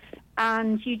on,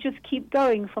 and you just keep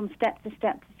going from step to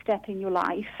step to step in your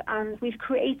life. And we've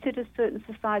created a certain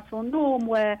societal norm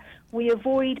where we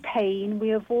avoid pain,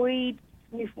 we avoid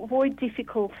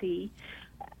difficulty.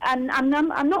 And I'm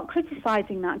not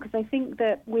criticizing that, because I think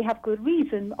that we have good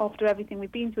reason after everything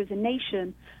we've been through as a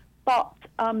nation. But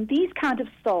these kind of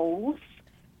souls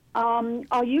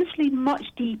are usually much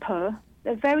deeper.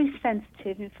 They're very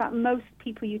sensitive. In fact, most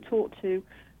people you talk to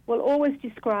will always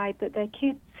describe that their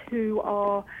kids who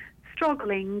are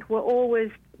struggling were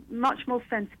always much more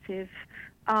sensitive,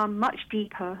 much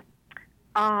deeper.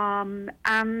 And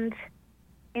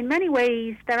in many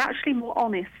ways, they're actually more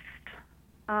honest.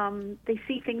 They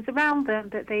see things around them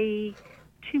that they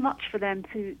too much for them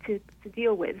to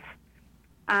deal with,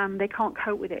 and they can't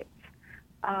cope with it.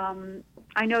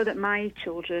 I know that my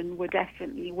children were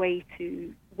definitely way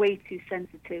too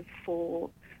sensitive for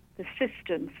the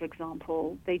system, for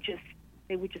example. They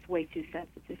were just way too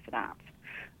sensitive for that.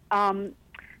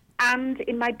 And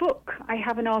in my book, I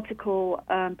have an article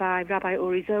by Rabbi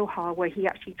Uri Zohar where he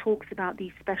actually talks about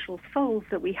these special souls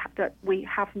that we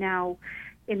have now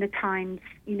in the times,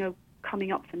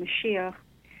 coming up for Mashiach,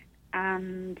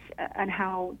 and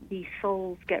how these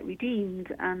souls get redeemed.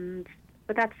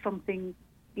 But that's something,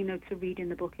 to read in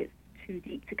the book. It's too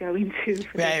deep to go into.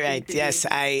 Right. Yes,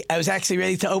 I was actually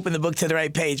ready to open the book to the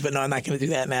right page, but no, I'm not going to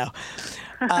do that now.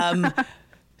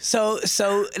 So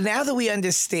now that we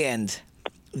understand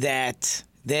that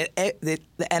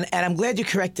and I'm glad you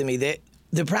corrected me, that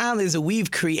the problem is that we've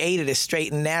created a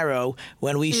straight and narrow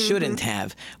when we shouldn't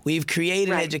have. We've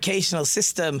created an educational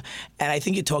system, and I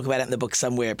think you talk about it in the book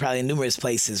somewhere, probably in numerous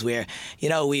places, where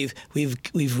we've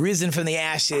risen from the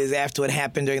ashes after what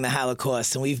happened during the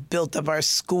Holocaust, and we've built up our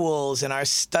schools and our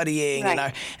studying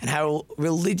and how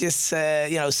religious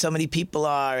so many people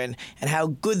are, and how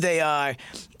good they are,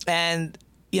 and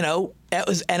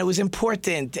it was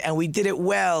important, and we did it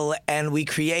well, and we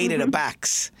created a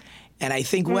box. And I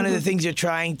think one of the things you're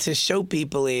trying to show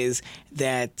people is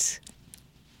that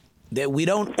we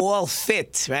don't all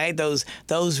fit, right? Those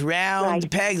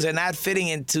round pegs are not fitting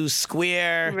into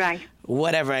square,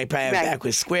 whatever. I probably have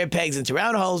backwards. Square pegs into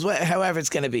round holes, however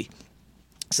it's going to be.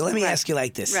 So let me ask you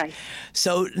like this. Right.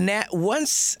 So now,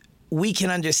 once we can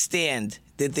understand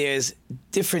that there's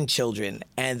different children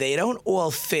and they don't all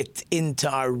fit into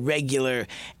our regular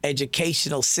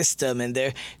educational system and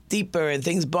they're deeper and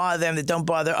things bother them that don't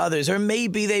bother others, or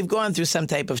maybe they've gone through some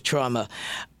type of trauma.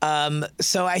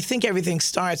 So I think everything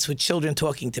starts with children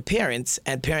talking to parents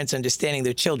and parents understanding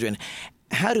their children.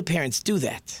 How do parents do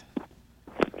that?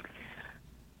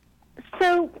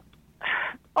 So,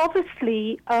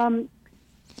 obviously,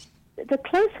 the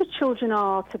closer children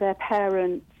are to their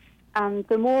parents and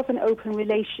the more of an open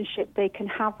relationship they can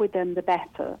have with them, the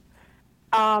better.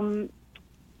 And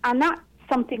that's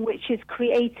something which is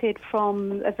created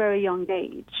from a very young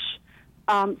age.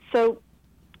 So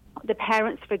the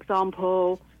parents, for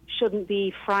example, shouldn't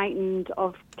be frightened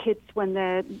of kids when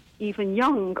they're even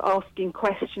young asking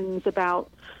questions about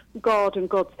God and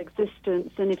God's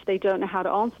existence. And if they don't know how to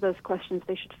answer those questions,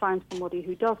 they should find somebody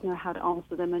who does know how to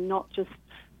answer them and not just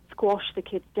squash the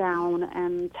kids down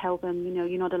and tell them,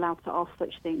 you're not allowed to ask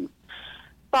such things.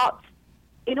 But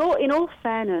in all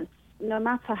fairness, no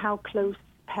matter how close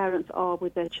parents are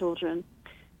with their children,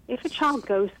 if a child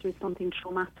goes through something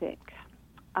traumatic,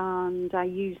 and I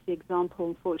use the example,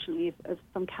 unfortunately, of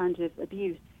some kind of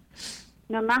abuse,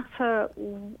 no matter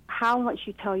how much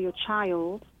you tell your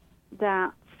child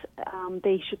that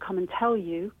they should come and tell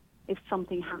you if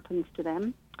something happens to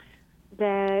them,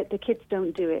 the kids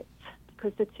don't do it,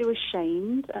 because they're too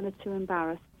ashamed and they're too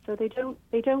embarrassed. So they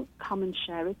don't come and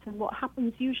share it. And what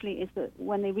happens usually is that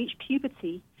when they reach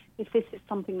puberty, if this is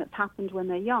something that's happened when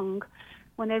they're young,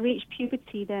 when they reach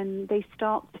puberty, then they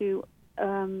start to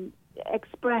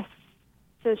express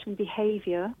certain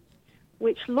behavior,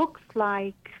 which looks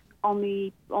like on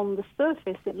the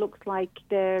surface, it looks like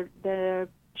they're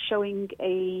showing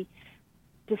a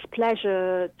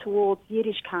displeasure towards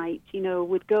Yiddishkeit.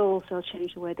 With girls, they'll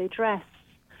change the way they dress.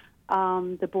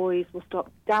 The boys will stop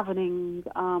davening,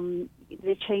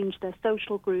 they change their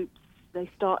social groups, they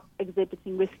start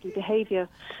exhibiting risky behavior.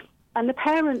 And the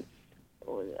parents,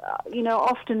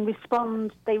 often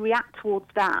they react towards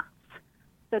that.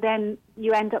 So then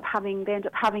they end up having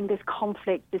this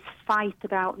conflict, this fight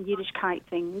about Yiddishkeit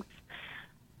things,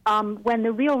 when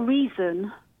the real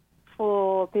reason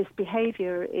for this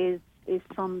behavior is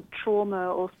some trauma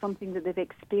or something that they've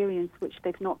experienced which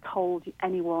they've not told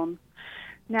anyone.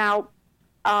 Now,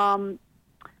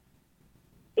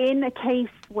 in a case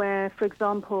where, for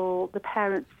example, the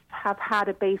parents have had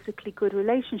a basically good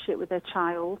relationship with their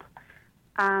child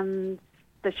and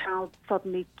the child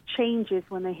suddenly changes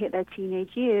when they hit their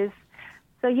teenage years,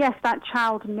 so yes, that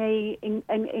child may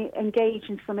engage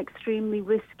in some extremely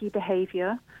risky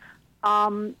behavior,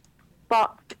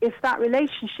 but if that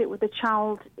relationship with the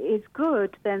child is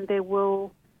good, then they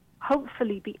will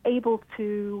hopefully be able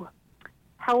to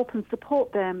help and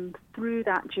support them through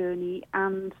that journey,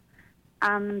 and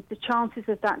the chances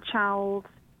of that child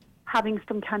having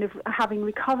some kind of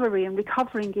recovery, and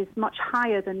recovering is much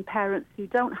higher than parents who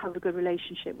don't have a good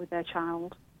relationship with their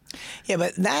child. Yeah,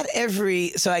 but not every.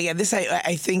 So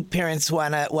I think parents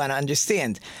wanna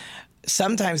understand.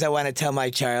 Sometimes I want to tell my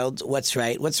child what's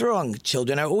right, what's wrong.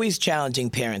 Children are always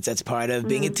challenging parents. That's part of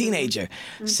being a teenager.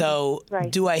 Mm-hmm. So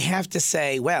do I have to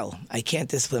say, well, I can't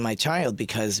discipline my child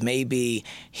because maybe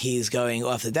he's going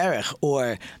off the derech,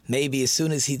 or maybe as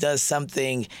soon as he does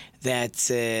something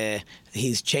that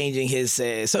he's changing his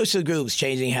social groups,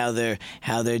 changing how they're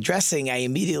dressing, I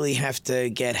immediately have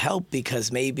to get help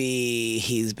because maybe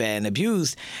he's been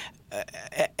abused.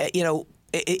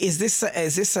 Is this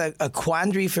a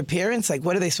quandary for parents? Like,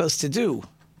 what are they supposed to do?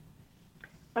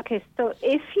 Okay, so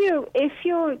if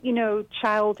your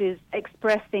child is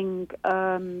expressing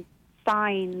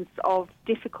signs of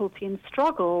difficulty and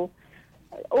struggle,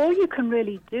 all you can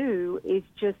really do is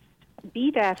just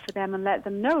be there for them and let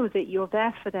them know that you're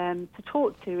there for them to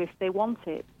talk to if they want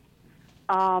it.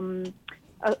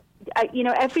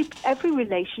 Every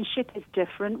relationship is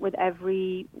different with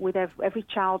every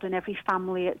child and every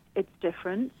family. It's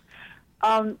different.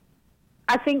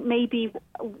 I think maybe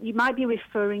you might be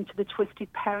referring to the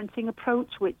twisted parenting approach,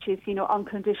 which is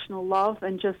unconditional love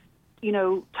and just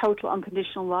total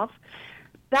unconditional love.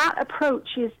 That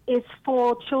approach is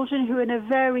for children who are in a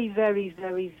very, very,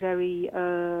 very, very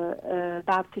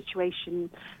bad situation.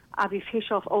 Aviv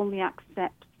Hirschhoff only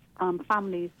accepts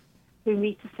families who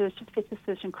fit a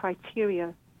certain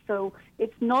criteria. So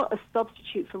it's not a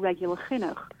substitute for regular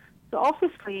chinuch. So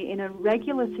obviously, in a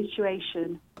regular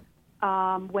situation,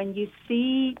 when you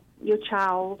see your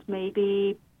child,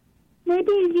 maybe they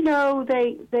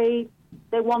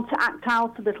want to act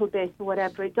out a little bit or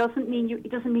whatever. It doesn't mean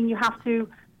you have to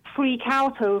freak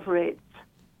out over it.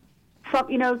 So,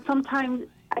 sometimes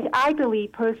I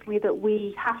believe personally that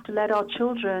we have to let our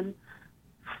children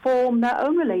form their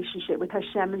own relationship with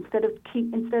Hashem instead of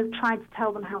trying to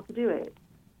tell them how to do it,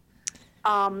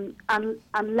 and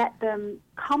let them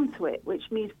come to it, which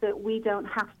means that we don't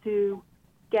have to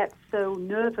get so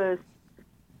nervous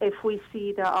if we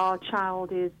see that our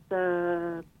child is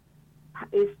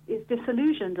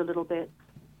disillusioned a little bit.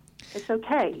 It's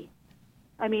okay.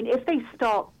 I mean, if they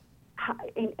start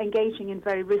engaging in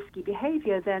very risky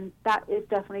behavior, then that is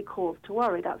definitely cause to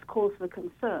worry. That's cause for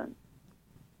concern.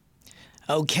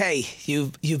 Okay,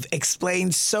 you've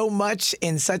explained so much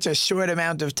in such a short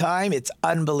amount of time. It's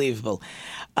unbelievable.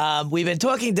 We've been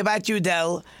talking to Bat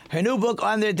Yudel, her new book,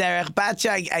 On Their Derech.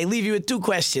 Batya, I leave you with two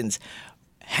questions.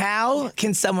 How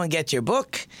can someone get your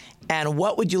book, and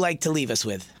what would you like to leave us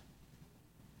with?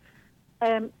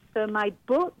 So my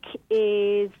book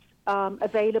is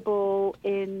available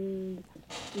in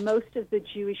most of the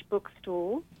Jewish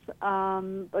bookstores,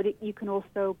 but you can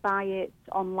also buy it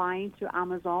online through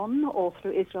Amazon or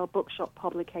through Israel Bookshop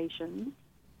Publications.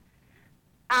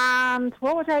 And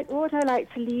what would I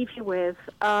like to leave you with?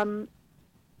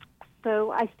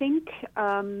 So I think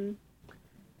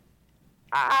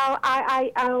I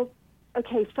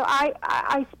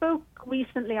spoke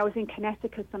recently. I was in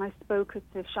Connecticut and I spoke at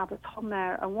the Shabbat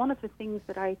Homer, and one of the things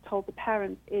that I told the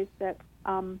parents is that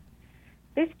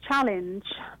this challenge,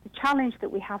 the challenge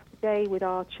that we have today with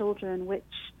our children,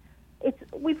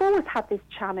 we've always had this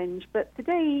challenge, but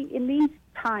today, in these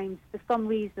times, for some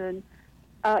reason,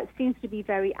 it seems to be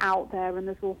very out there, and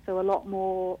there's also a lot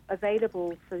more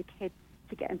available for the kids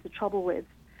to get into trouble with.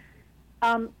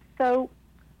 So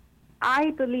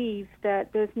I believe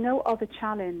that there's no other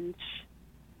challenge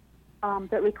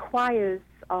that requires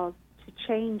us to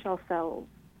change ourselves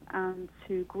and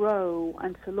to grow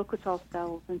and to look at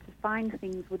ourselves and to find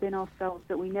things within ourselves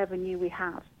that we never knew we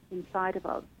had inside of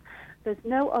us. There's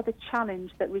no other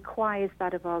challenge that requires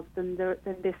that of us than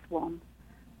this one,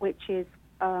 which is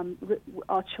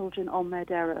our children on their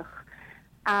derech.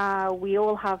 We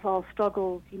all have our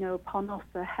struggles,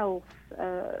 parnasa, health,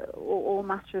 all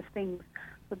matter of things.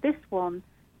 But this one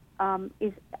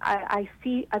is, I've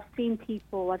seen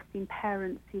people, I've seen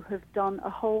parents who have done a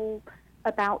whole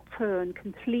about turn,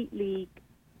 completely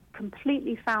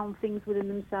found things within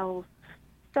themselves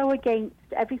so against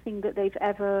everything that they've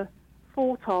ever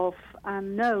thought of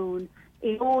and known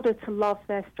in order to love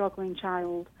their struggling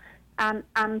child. And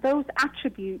those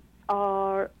attributes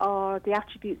are the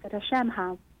attributes that Hashem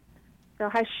has. So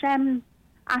Hashem's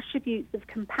attributes of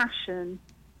compassion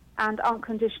and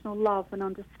unconditional love and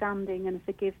understanding and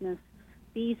forgiveness,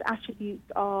 these attributes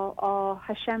are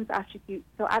Hashem's attributes.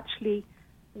 So actually,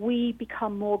 we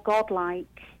become more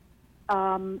godlike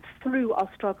through our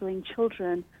struggling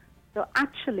children. So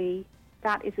actually,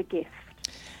 that is a gift.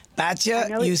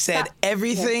 Batya, you said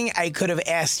everything I could have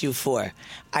asked you for.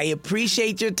 I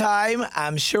appreciate your time.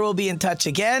 I'm sure we'll be in touch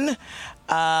again.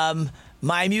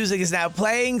 My music is now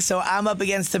playing, so I'm up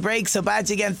against the break. So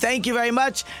Batya, again, thank you very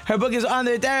much. Her book is On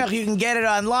Their Derech. You can get it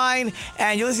online.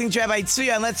 And you're listening to Rabbi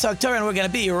Tzvi on Let's Talk Torah, and we're going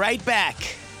to be right back.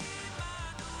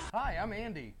 Hi, I'm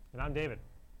Andy. And I'm David.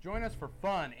 Join us for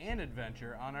fun and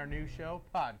adventure on our new show,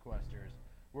 Podquesters,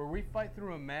 where we fight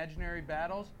through imaginary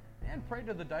battles and pray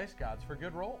to the dice gods for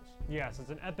good rolls. Yes, it's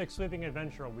an epic sweeping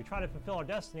adventure. We try to fulfill our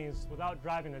destinies without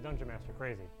driving the Dungeon Master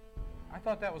crazy. I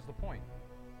thought that was the point.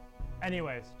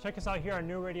 Anyways, check us out here on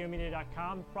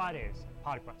newradiomedia.com Fridays,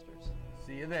 Podquesters.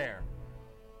 See you there.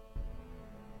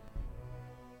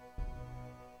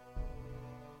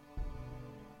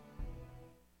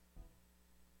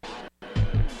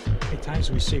 At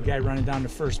times we see a guy running down to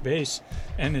first base,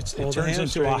 and it turns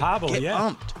into a hobble. Get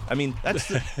umped. I mean, that's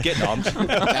getting umped.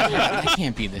 That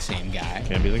can't be the same guy.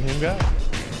 Can't be the same guy.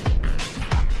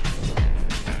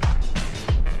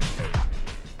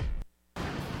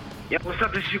 Yo, what's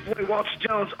up? This is your boy Walter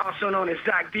Jones, also known as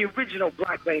Zach, the original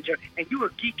Black Ranger, and you are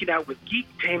geeking out with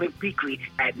Geektainment Weekly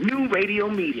at New Radio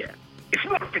Media. It's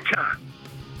Muppet time.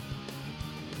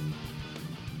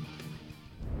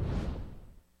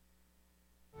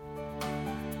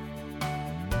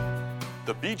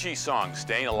 The Bee Gees song,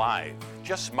 Staying Alive,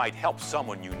 just might help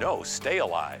someone you know stay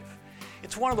alive.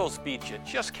 It's one of those beats you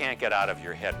just can't get out of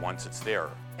your head once it's there.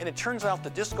 And it turns out the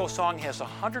disco song has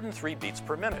 103 beats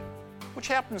per minute, which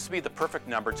happens to be the perfect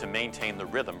number to maintain the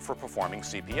rhythm for performing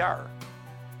CPR.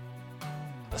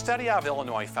 A study out of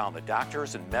Illinois found that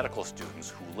doctors and medical students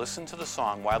who listened to the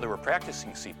song while they were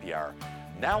practicing CPR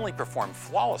not only performed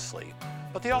flawlessly,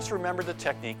 but they also remembered the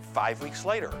technique 5 weeks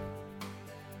later.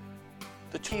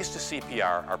 The keys to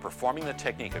CPR are performing the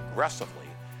technique aggressively,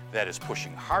 that is,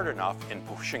 pushing hard enough and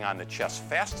pushing on the chest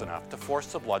fast enough to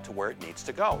force the blood to where it needs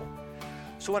to go.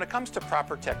 So when it comes to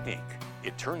proper technique,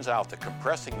 it turns out that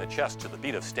compressing the chest to the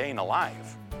beat of staying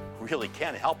alive really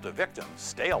can help the victim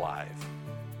stay alive.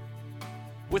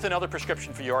 With another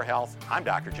prescription for your health, I'm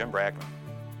Dr. Jim Bragman.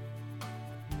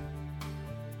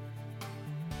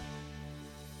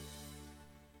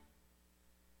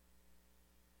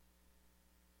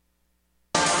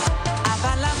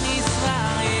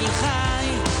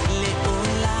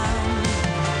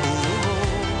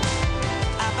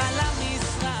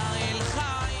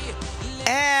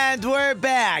 And we're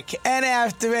back. And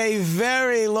after a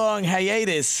very long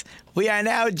hiatus, we are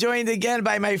now joined again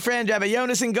by my friend, Rabbi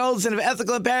Yonason Goldstein of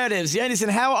Ethical Imperatives. Yonason,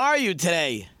 how are you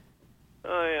today?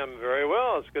 I am very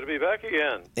well. It's good to be back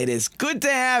again. It is good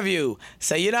to have you.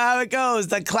 So you know how it goes.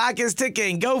 The clock is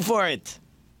ticking. Go for it.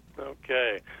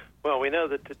 Okay. Well, we know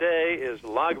that today is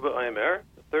Lag BaOmer,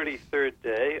 the 33rd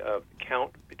day of the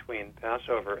count between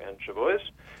Passover and Shavuos.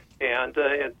 And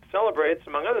it celebrates,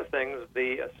 among other things,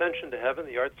 the ascension to heaven,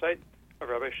 the yard site of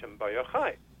Rabbi Shimon Bar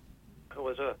Yochai, who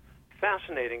was a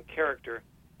fascinating character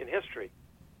in history.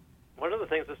 One of the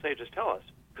things the sages tell us,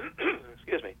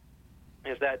 excuse me,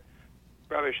 is that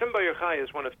Rabbi Shimon Bar Yochai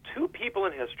is one of two people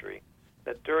in history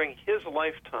that during his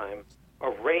lifetime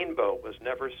a rainbow was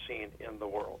never seen in the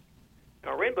world.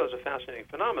 Now, a rainbow is a fascinating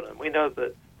phenomenon. We know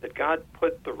that God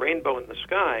put the rainbow in the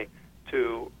sky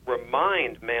to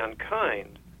remind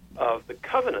mankind of the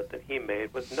covenant that he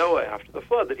made with Noah after the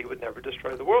flood, that he would never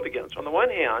destroy the world again. So on the one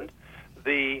hand,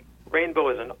 the rainbow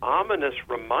is an ominous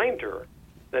reminder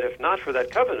that if not for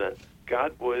that covenant,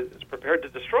 God is prepared to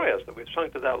destroy us, that we've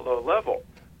sunk to that low level.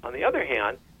 On the other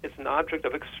hand, it's an object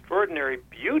of extraordinary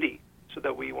beauty, so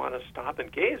that we want to stop and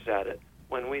gaze at it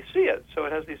when we see it. So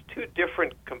it has these two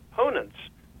different components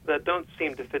that don't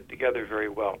seem to fit together very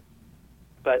well.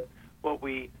 But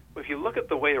if you look at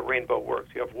the way a rainbow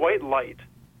works, you have white light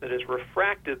that is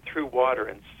refracted through water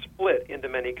and split into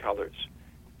many colors.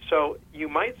 So you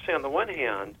might say on the one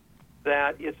hand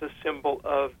that it's a symbol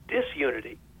of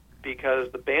disunity,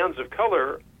 because the bands of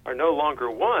color are no longer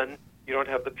one. You don't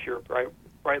have the pure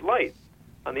bright light.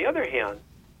 On the other hand,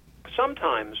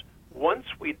 sometimes once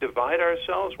we divide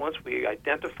ourselves, once we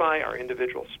identify our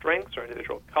individual strengths, our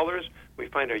individual colors, we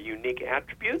find our unique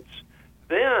attributes,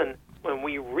 then when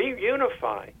we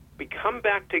reunify, we come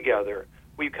back together,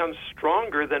 we become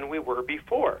stronger than we were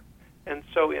before. And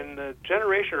so in the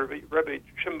generation of Rabbi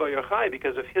Shimon Bar Yochai,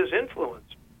 because of his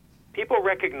influence, people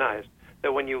recognized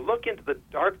that when you look into the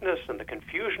darkness and the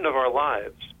confusion of our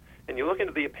lives, and you look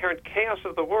into the apparent chaos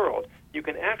of the world, you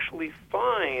can actually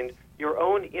find your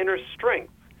own inner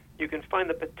strength. You can find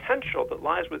the potential that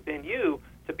lies within you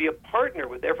to be a partner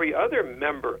with every other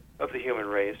member of the human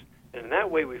race. And in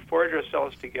that way, we forge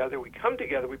ourselves together, we come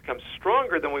together, we become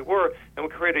stronger than we were, and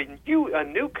we create a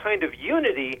new kind of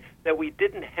unity that we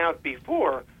didn't have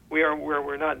before.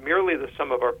 We're not merely the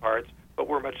sum of our parts, but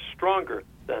we're much stronger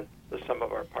than the sum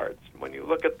of our parts. When you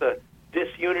look at the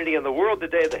disunity in the world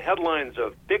today, the headlines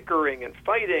of bickering and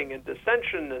fighting and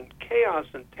dissension and chaos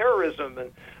and terrorism,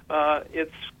 and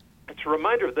it's a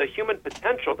reminder of the human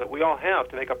potential that we all have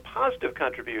to make a positive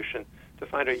contribution, to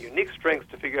find our unique strengths,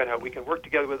 to figure out how we can work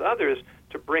together with others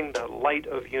to bring the light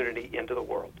of unity into the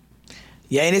world.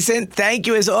 Yeah, Innocent, thank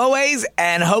you as always,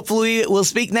 and hopefully we'll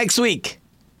speak next week.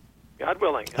 God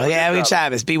willing. Okay, have a good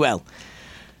Shabbos. Be well.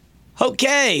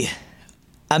 Okay.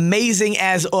 Amazing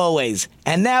as always.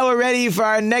 And now we're ready for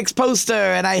our next poster,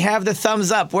 and I have the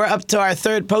thumbs up. We're up to our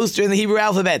third poster in the Hebrew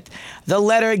alphabet. The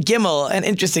letter Gimel, an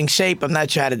interesting shape. I'm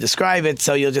not sure how to describe it,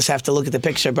 so you'll just have to look at the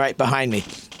picture right behind me.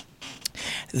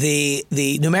 The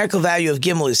numerical value of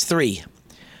Gimel is 3.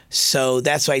 So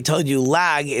that's why I told you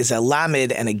Lag is a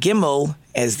Lamed and a Gimel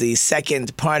as the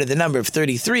second part of the number of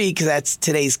 33, because that's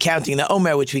today's counting the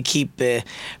Omer, which we keep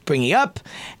bringing up.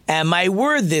 And my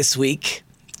word this week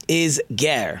is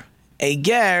ger. A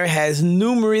ger has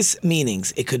numerous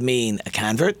meanings. It could mean a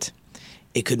convert.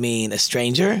 It could mean a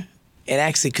stranger. It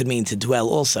actually could mean to dwell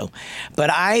also. But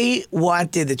I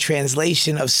wanted the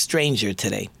translation of stranger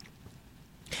today,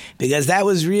 because that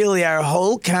was really our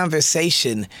whole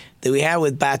conversation that we had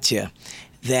with Batya,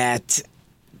 that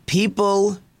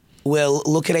people will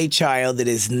look at a child that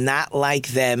is not like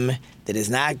them, that is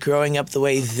not growing up the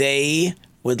way they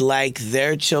would like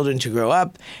their children to grow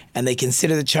up, and they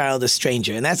consider the child a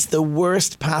stranger. And that's the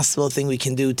worst possible thing we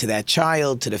can do to that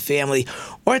child, to the family,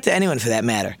 or to anyone for that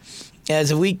matter.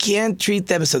 As if we can't treat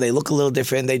them so they look a little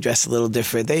different, they dress a little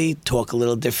different, they talk a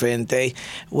little different,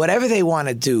 whatever they want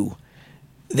to do,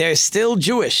 they're still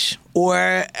Jewish,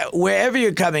 or wherever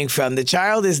you're coming from, the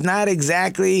child is not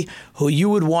exactly who you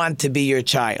would want to be your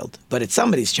child, but it's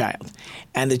somebody's child.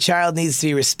 And the child needs to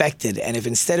be respected. And if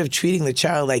instead of treating the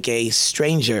child like a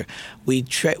stranger, we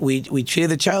treated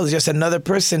the child as just another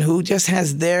person who just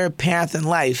has their path in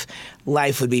life,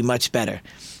 life would be much better.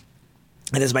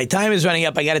 And as my time is running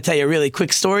up, I got to tell you a really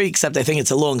quick story, except I think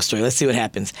it's a long story. Let's see what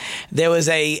happens. There was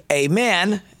a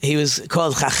man, he was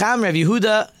called Chacham Rav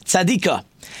Yehuda Tzadika.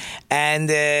 And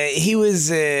he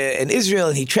was in Israel,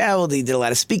 and he traveled. He did a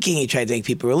lot of speaking. He tried to make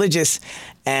people religious.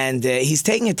 And he's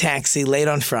taking a taxi late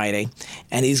on Friday,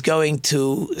 and he's going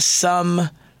to some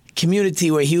community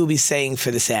where he will be staying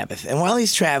for the Sabbath. And while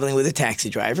he's traveling with a taxi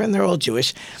driver, and they're all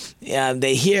Jewish,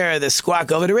 they hear the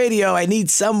squawk over the radio, I need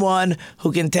someone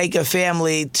who can take a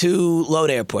family to Lod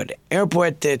Airport.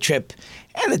 Airport trip.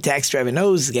 And the taxi driver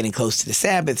knows it's getting close to the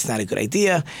Sabbath. It's not a good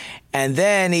idea. And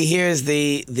then he hears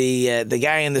the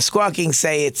guy in the squawking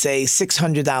say it's a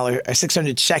 $600 or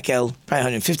 600 shekel,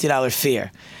 probably $150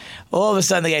 fare. All of a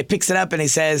sudden, the guy picks it up and he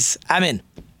says, I'm in.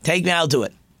 Take me, I'll do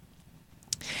it.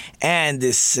 And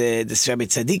this Rabbi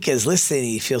Tzadika is listening.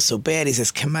 He feels so bad. He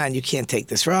says, come on, you can't take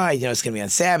this ride. You know, it's going to be on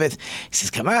Sabbath. He says,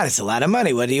 come on, it's a lot of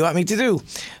money. What do you want me to do?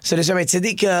 So this Rabbi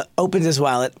Tzadika opens his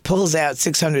wallet, pulls out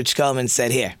 600 shekalim and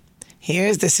said,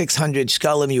 here's the 600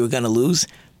 shekalim you were going to lose.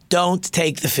 Don't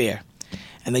take the fare.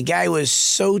 And the guy was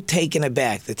so taken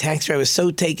aback, the taxi driver was so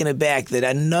taken aback that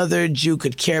another Jew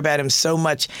could care about him so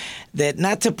much that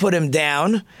not to put him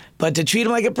down, but to treat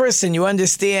him like a person. You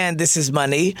understand this is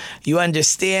money, you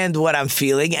understand what I'm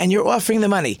feeling, and you're offering the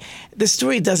money. The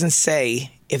story doesn't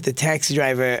say if the taxi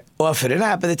driver offered or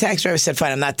not, but the taxi driver said,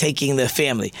 fine, I'm not taking the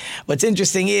family. What's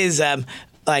interesting is,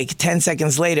 like 10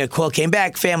 seconds later, a call came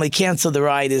back, family canceled, the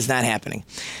ride is not happening.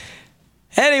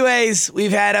 Anyways,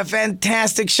 we've had a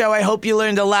fantastic show. I hope you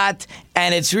learned a lot,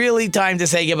 and it's really time to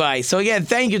say goodbye. So again,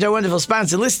 thank you to our wonderful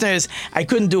sponsor listeners. I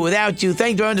couldn't do it without you.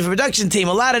 Thank you to our wonderful production team.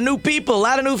 A lot of new people, a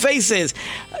lot of new faces.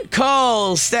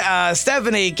 Cole,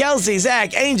 Stephanie, Kelsey,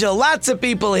 Zach, Angel, lots of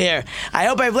people here. I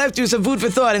hope I've left you some food for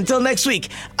thought. Until next week,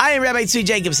 I am Rabbi Tzvi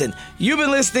Jacobson. You've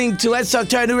been listening to Let's Talk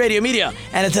Torah New Radio Media.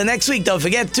 And until next week, don't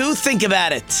forget to think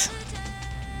about it.